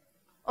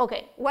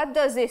 Okay, what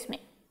does this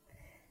mean?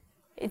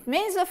 It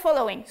means the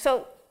following.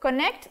 So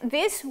connect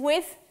this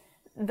with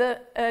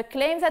the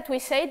claim that we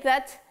say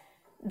that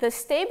the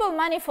stable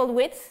manifold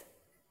width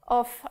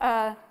of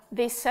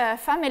this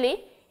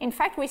family, in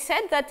fact, we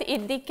said that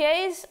it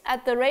decays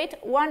at the rate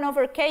 1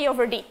 over k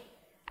over d,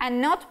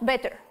 and not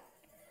better.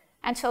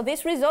 And so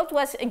this result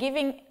was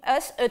giving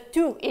us a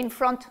 2 in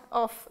front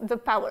of the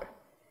power.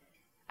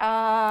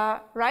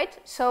 Right?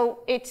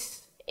 So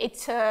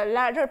it's a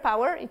larger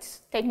power,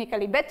 it's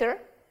technically better.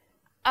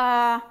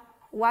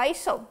 Why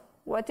so?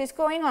 What is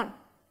going on?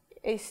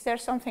 Is there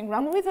something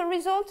wrong with the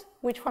result?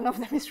 Which one of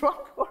them is wrong,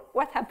 or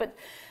what happened?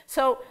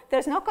 So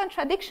there's no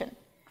contradiction.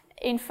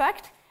 In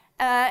fact,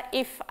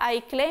 if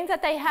I claim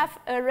that I have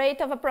a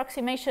rate of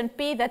approximation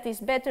p that is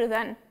better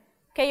than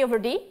k over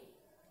d,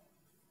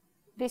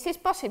 this is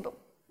possible,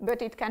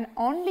 but it can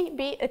only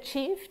be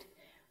achieved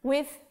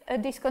with a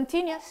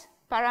discontinuous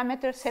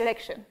parameter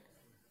selection.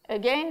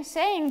 Again,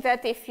 saying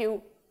that if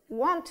you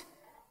want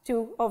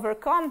to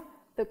overcome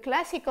the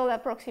classical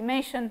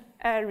approximation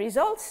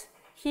results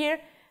here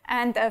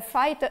and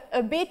fight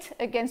a bit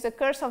against the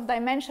curse of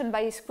dimension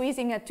by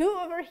squeezing a 2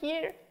 over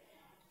here,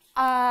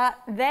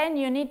 then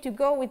you need to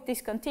go with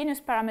discontinuous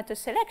parameter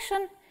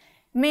selection,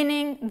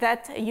 meaning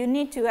that you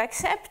need to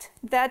accept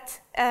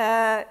that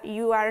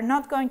you are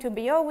not going to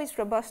be always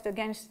robust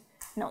against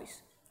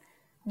noise.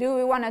 Do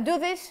we want to do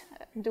this?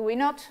 Do we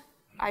not?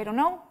 I don't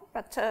know,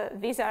 but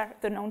these are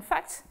the known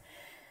facts.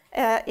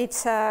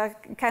 It's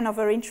kind of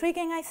very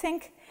intriguing, I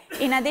think.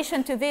 In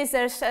addition to this,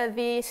 there's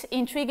this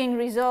intriguing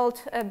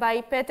result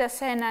by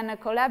Petersen and a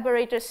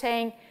collaborator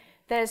saying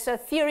there's a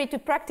theory to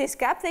practice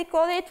gap, they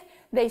call it.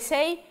 They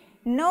say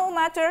no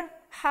matter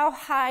how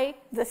high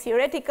the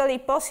theoretically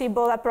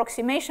possible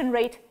approximation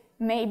rate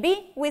may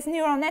be with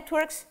neural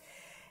networks,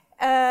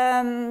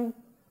 one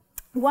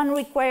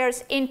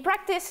requires in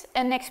practice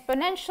an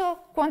exponential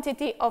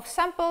quantity of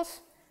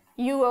samples,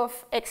 u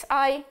of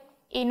xi,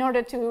 in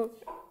order to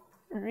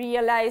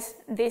realize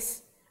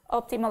this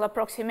optimal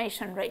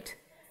approximation rate.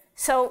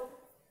 So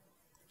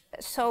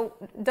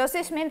does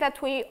this mean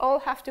that we all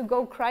have to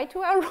go cry to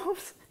our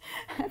rooms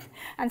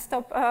and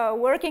stop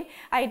working?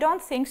 I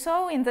don't think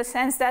so, in the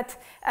sense that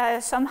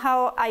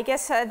somehow I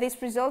guess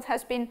this result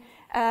has been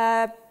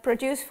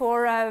produced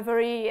for a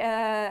very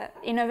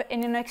in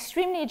an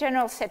extremely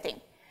general setting,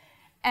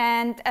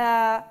 and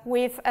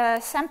with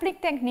sampling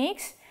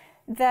techniques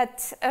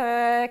that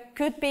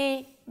could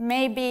be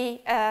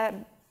maybe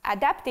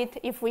adapted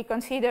if we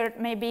consider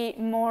maybe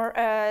more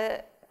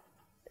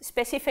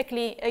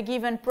specifically a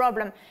given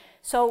problem.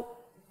 So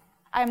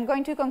I'm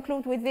going to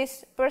conclude with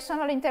this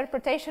personal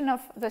interpretation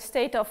of the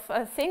state of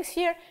things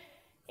here.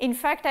 In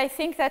fact, I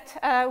think that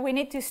we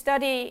need to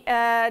study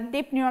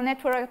deep neural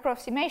network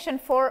approximation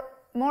for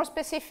more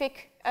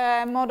specific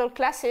model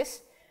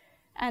classes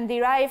and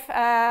derive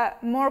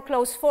more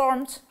closed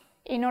forms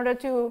in order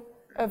to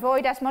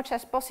avoid as much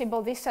as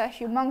possible these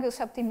humongous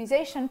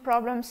optimization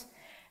problems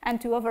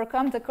and to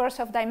overcome the curse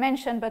of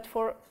dimension, but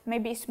for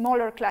maybe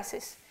smaller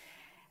classes.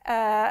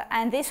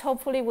 And this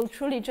hopefully will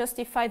truly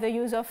justify the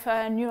use of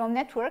neural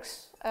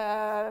networks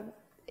that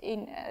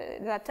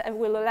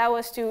will allow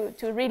us to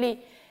really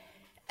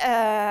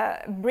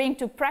bring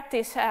to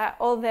practice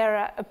all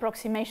their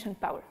approximation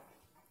power.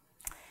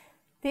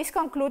 This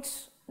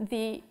concludes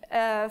the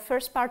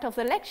first part of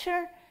the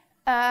lecture.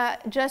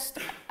 Just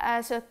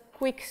as a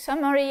quick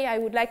summary, I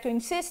would like to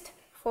insist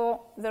for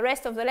the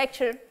rest of the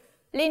lecture,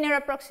 linear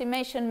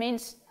approximation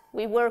means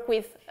we work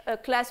with a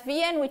class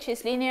Vn, which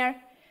is linear.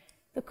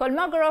 The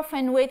Kolmogorov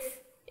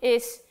width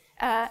is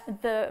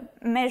the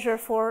measure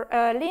for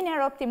linear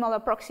optimal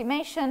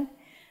approximation.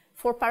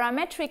 For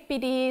parametric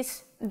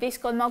PDEs, this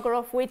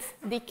Kolmogorov width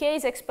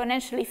decays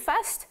exponentially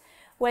fast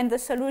when the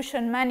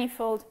solution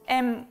manifold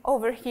M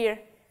over here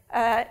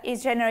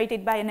is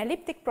generated by an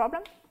elliptic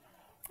problem.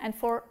 And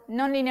for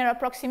nonlinear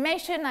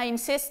approximation, I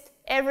insist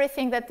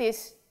everything that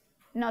is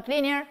not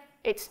linear,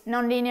 it's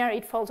nonlinear,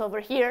 it falls over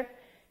here.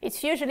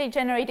 It's usually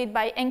generated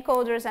by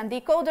encoders and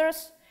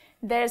decoders.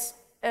 There's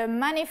a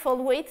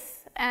manifold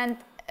width and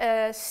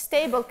a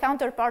stable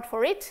counterpart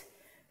for it,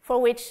 for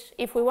which,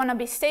 if we want to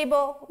be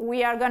stable,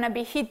 we are going to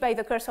be hit by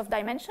the curse of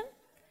dimension.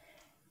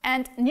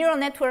 And neural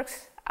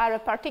networks are a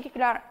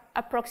particular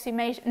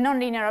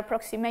nonlinear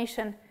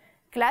approximation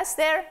class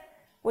there,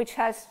 which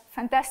has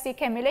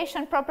fantastic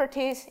emulation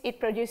properties. It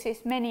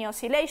produces many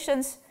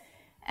oscillations,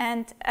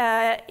 and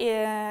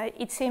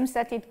it seems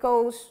that it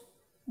goes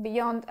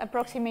beyond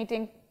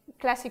approximating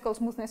classical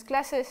smoothness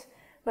classes.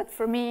 But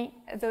for me,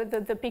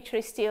 the picture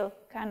is still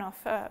kind of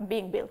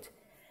being built.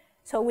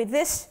 So with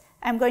this,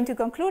 I'm going to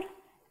conclude.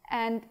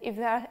 And if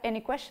there are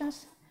any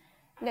questions,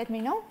 let me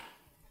know.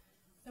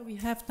 So we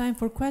have time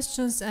for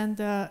questions. And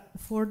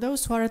for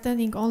those who are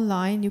attending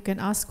online, you can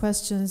ask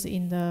questions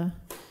in the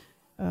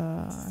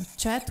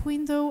chat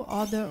window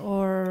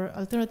or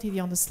alternatively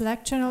on the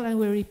Slack channel, and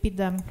we'll repeat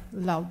them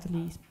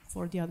loudly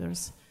for the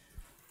others.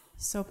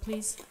 So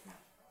please.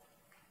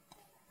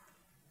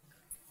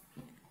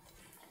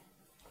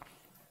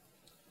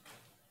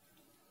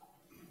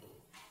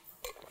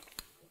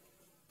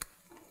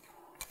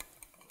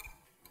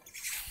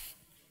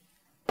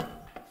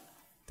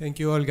 Thank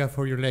you, Olga,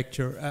 for your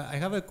lecture. I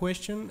have a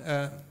question.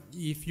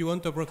 If you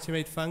want to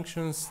approximate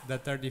functions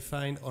that are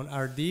defined on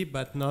RD,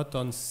 but not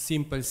on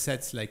simple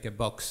sets like a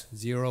box,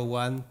 0,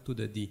 1 to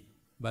the D,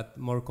 but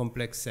more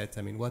complex sets,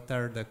 I mean, what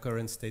are the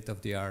current state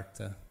of the art?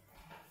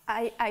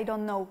 I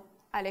don't know,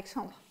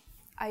 Alexandre.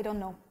 I don't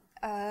know.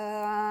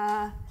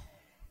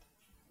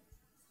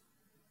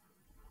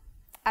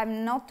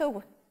 I'm not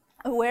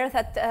aware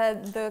that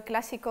the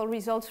classical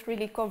results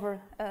really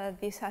cover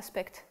this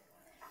aspect.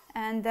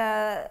 And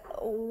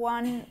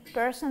one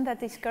person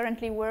that is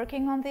currently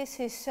working on this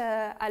is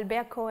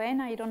Albert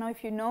Cohen. I don't know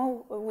if you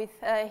know, with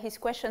his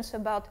questions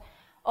about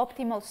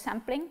optimal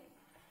sampling.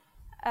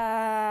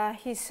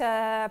 He's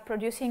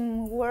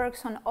producing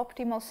works on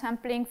optimal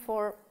sampling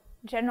for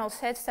general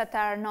sets that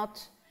are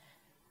not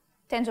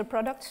tensor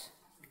products.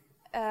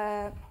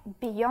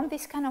 Beyond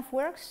this kind of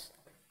works,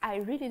 I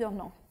really don't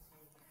know.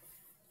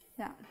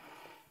 Yeah.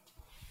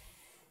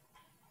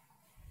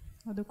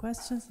 Other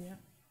questions? Yeah.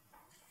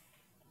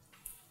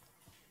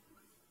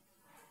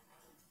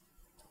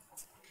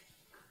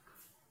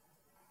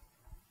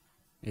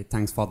 Hey,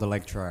 thanks for the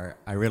lecture.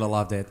 I really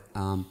loved it.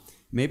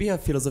 Maybe a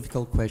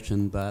philosophical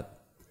question,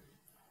 but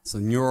so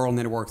neural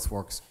networks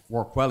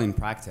work well in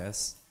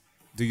practice.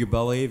 Do you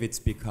believe it's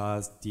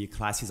because the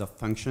classes of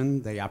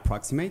function they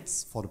approximate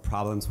for the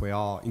problems we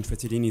are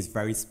interested in is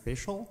very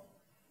special?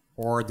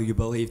 Or do you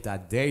believe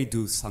that they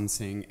do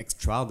something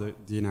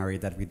extraordinary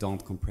that we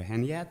don't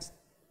comprehend yet?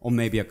 Or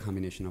maybe a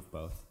combination of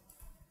both?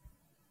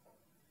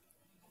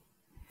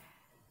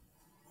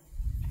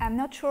 I'm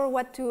not sure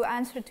what to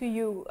answer to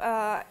you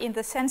in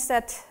the sense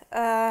that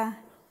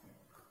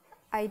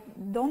I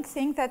don't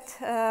think that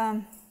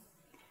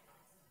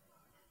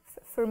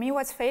for me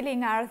what's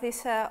failing are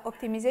these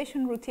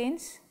optimization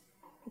routines.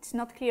 It's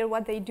not clear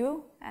what they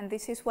do, and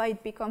this is why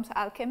it becomes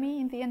alchemy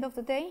in the end of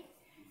the day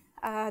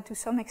to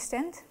some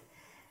extent.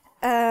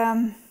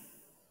 I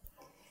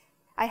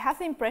have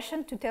the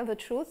impression, to tell the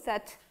truth,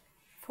 that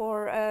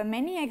for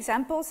many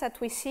examples that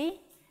we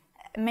see,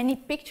 many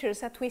pictures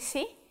that we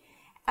see,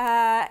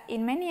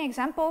 in many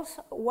examples,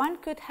 one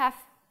could have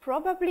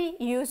probably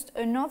used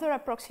another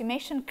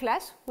approximation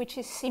class, which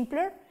is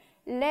simpler,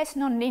 less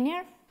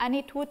nonlinear, and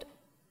it would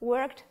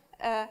work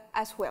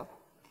as well.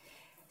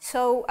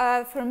 So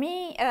for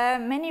me,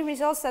 many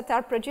results that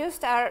are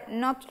produced are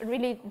not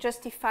really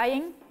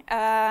justifying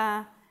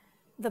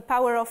the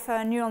power of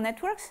neural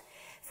networks.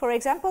 For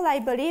example, I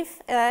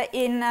believe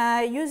in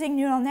using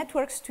neural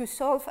networks to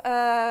solve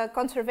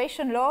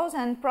conservation laws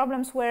and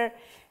problems where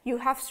you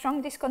have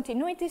strong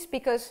discontinuities,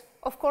 because,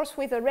 of course,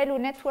 with a ReLU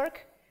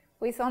network,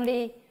 with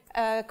only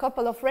a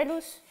couple of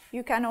ReLUs,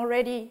 you can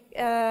already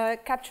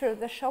capture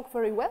the shock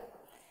very well.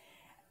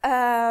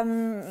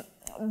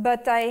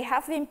 But I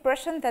have the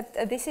impression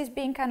that this is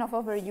being kind of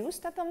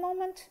overused at the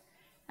moment,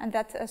 and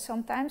that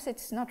sometimes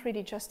it's not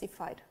really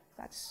justified.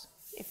 That's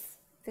if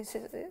this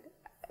is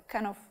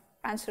kind of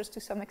answers to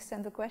some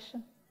extent the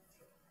question.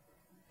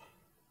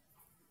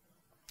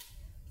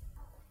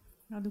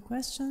 Other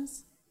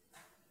questions?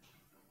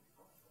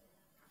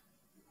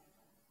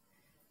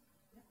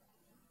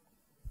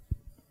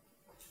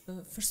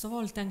 First of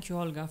all, thank you,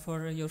 Olga,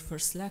 for your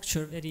first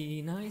lecture.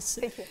 Very nice.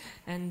 Thank you.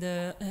 And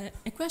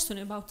a question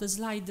about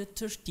slide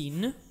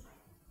 13.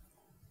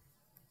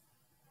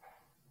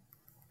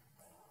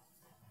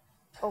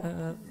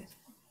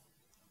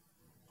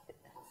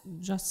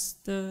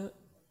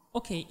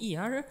 Okay,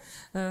 here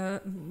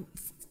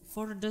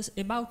for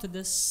about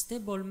the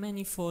stable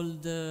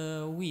manifold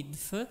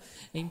width,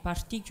 in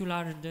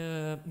particular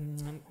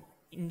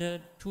in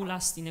the two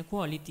last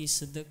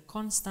inequalities, the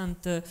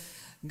constant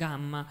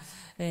gamma.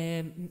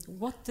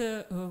 What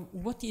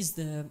is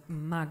the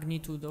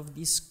magnitude of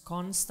this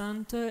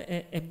constant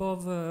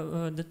above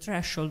the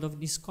threshold of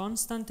this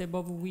constant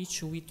above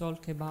which we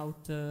talk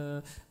about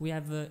we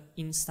have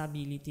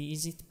instability?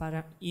 Is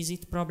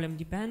it problem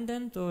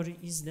dependent, or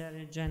is there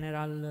a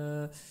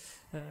general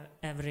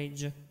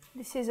average?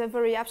 This is a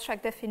very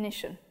abstract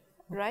definition,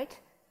 right?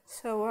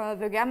 So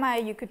the gamma,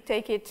 you could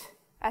take it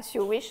as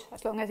you wish,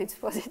 as long as it's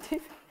positive.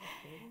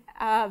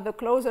 The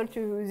closer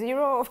to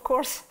zero, of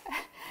course,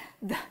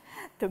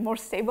 the more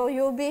stable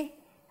you'll be.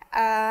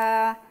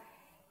 I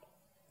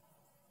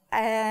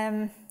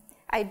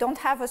don't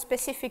have a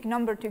specific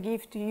number to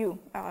give to you.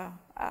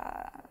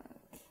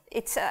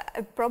 It's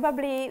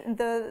probably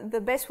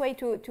the best way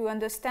to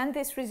understand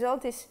this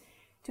result is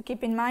to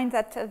keep in mind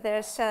that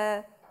there's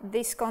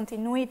this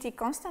continuity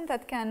constant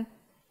that can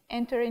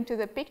enter into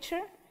the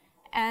picture,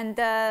 and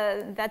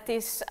that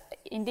is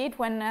indeed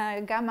when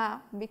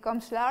gamma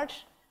becomes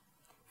large,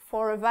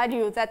 for a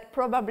value that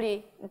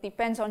probably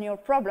depends on your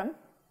problem,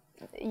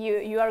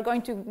 you are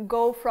going to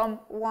go from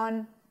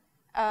one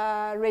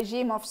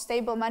regime of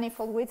stable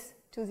manifold width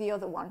to the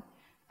other one.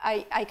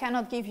 I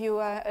cannot give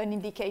you an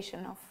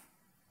indication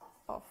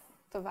of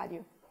the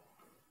value.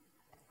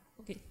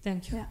 Okay,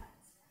 thank you. Yeah.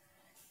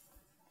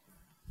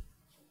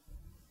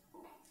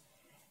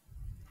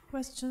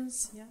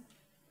 Questions? Yeah.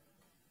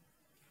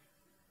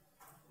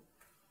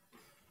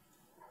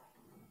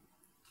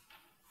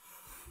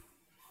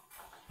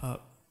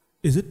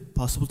 Is it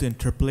possible to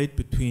interpolate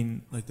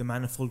between like the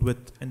manifold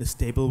width and the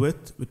stable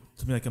width with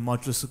something like a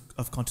modulus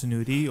of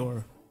continuity,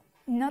 or?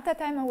 Not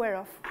that I'm aware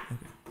of.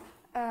 Okay.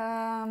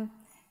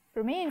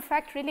 For me, in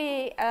fact,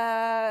 really,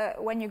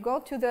 when you go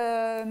to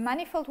the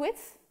manifold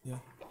width, yeah,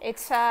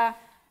 it's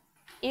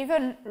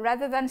even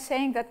rather than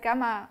saying that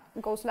gamma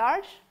goes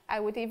large, I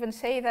would even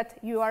say that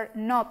you are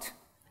not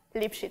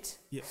Lipschitz.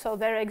 Yeah. So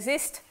there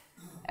exist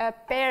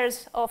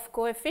pairs of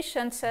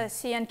coefficients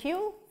C and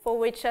Q for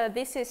which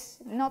this is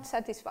not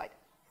satisfied.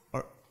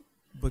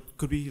 But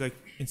could we, like,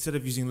 instead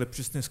of using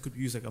Lipschitzness, could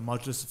we use like a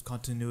modulus of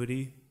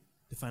continuity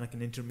to find like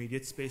an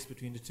intermediate space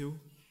between the two?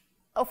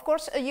 Of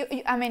course,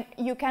 I mean,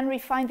 you can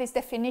refine this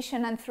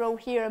definition and throw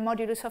here a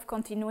modulus of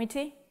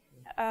continuity.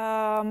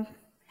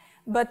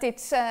 But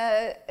it's,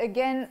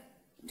 again,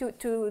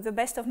 to the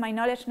best of my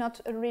knowledge,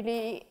 not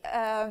really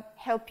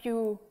help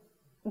you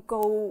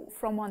go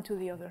from one to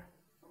the other.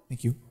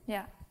 Thank you.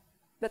 Yeah,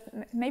 but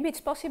maybe it's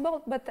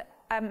possible, but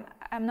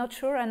I'm not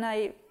sure, and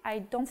I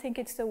don't think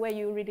it's the way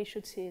you really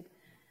should see it.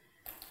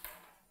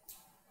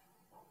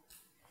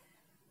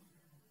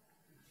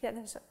 Yeah,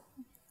 there's a...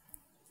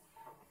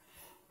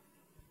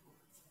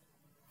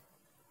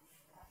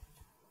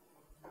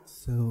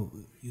 So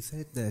you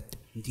said that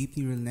deep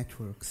neural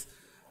networks,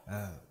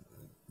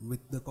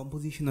 with the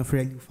composition of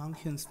ReLU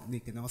functions, they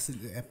can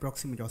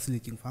approximate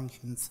oscillating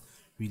functions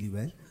really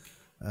well.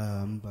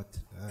 But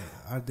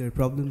are there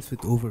problems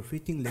with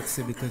overfitting? Let's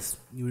say because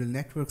neural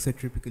networks are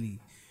typically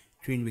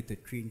trained with a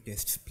train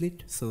test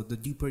split. So the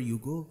deeper you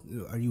go,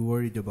 are you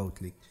worried about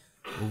like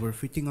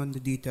overfitting on the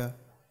data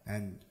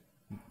and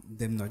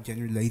them not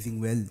generalizing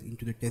well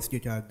into the test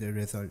data? Are there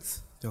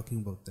results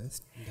talking about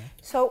this?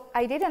 So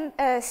I didn't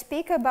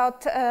speak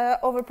about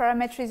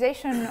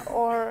overparametrization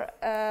or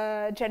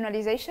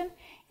generalization.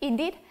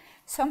 Indeed,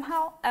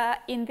 somehow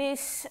in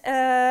this,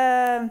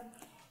 in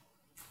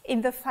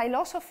the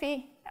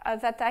philosophy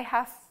that I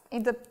have,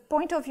 in the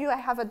point of view I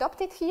have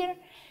adopted here,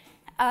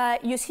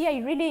 you see, I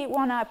really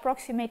want to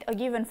approximate a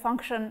given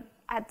function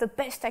at the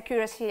best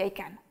accuracy I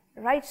can,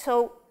 right?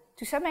 So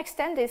to some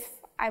extent, if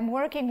I'm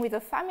working with a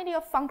family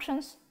of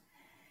functions,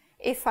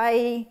 if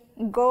I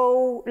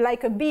go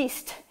like a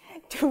beast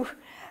to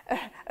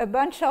a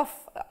bunch of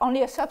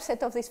only a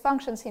subset of these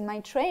functions in my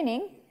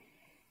training,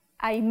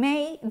 I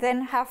may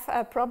then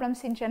have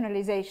problems in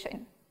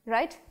generalization,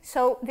 right?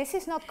 So this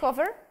is not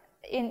covered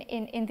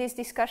in this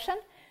discussion,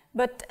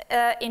 but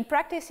in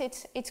practice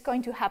it's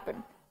going to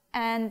happen.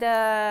 And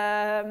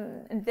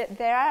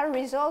there are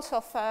results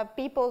of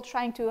people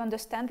trying to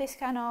understand this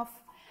kind of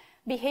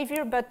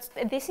behavior, but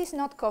this is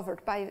not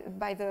covered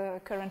by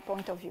the current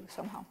point of view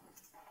somehow.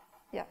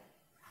 Yeah.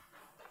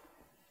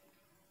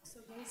 So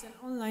there There is an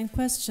online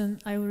question,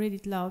 I will read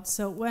it loud.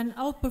 So when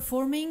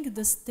outperforming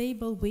the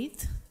stable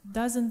width,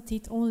 doesn't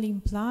it only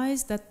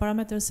implies that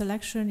parameter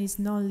selection is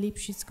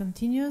non-Lipschitz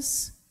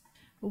continuous,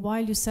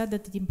 while you said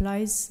that it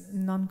implies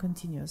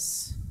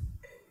non-continuous?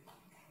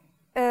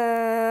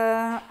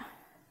 I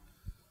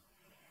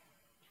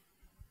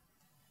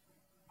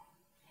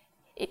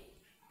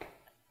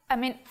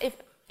mean, if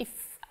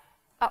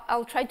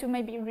I'll try to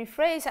maybe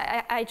rephrase,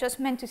 I just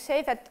meant to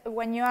say that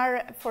when you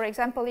are, for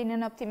example, in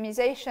an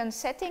optimization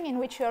setting in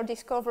which you are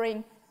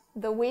discovering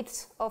the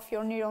widths of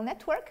your neural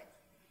network,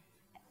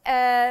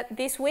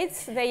 these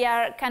widths, they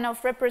are kind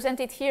of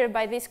represented here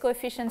by this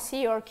coefficient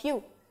C or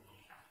Q.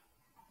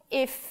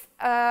 If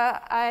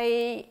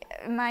my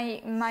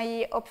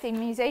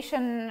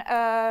optimization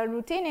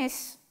routine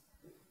is,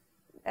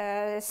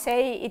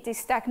 say, it is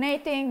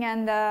stagnating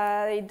and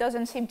it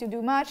doesn't seem to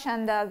do much,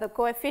 and the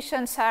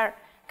coefficients are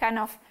kind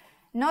of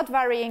not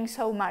varying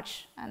so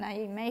much, and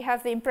I may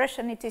have the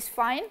impression it is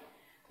fine,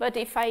 but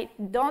if I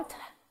don't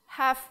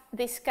have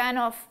this kind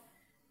of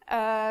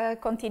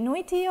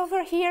continuity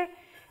over here,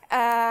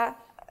 a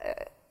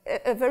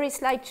very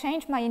slight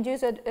change might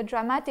induce a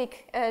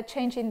dramatic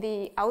change in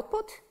the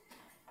output.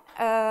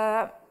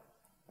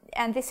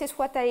 And this is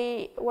what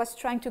I was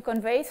trying to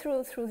convey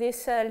through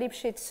this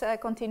Lipschitz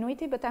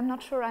continuity, but I'm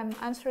not sure I'm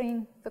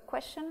answering the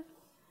question.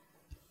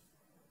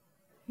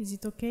 Is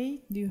it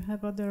okay? Do you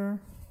have other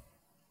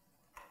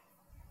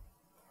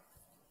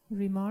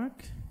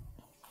remark?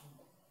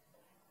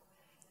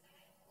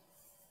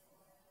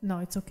 No,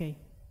 it's okay.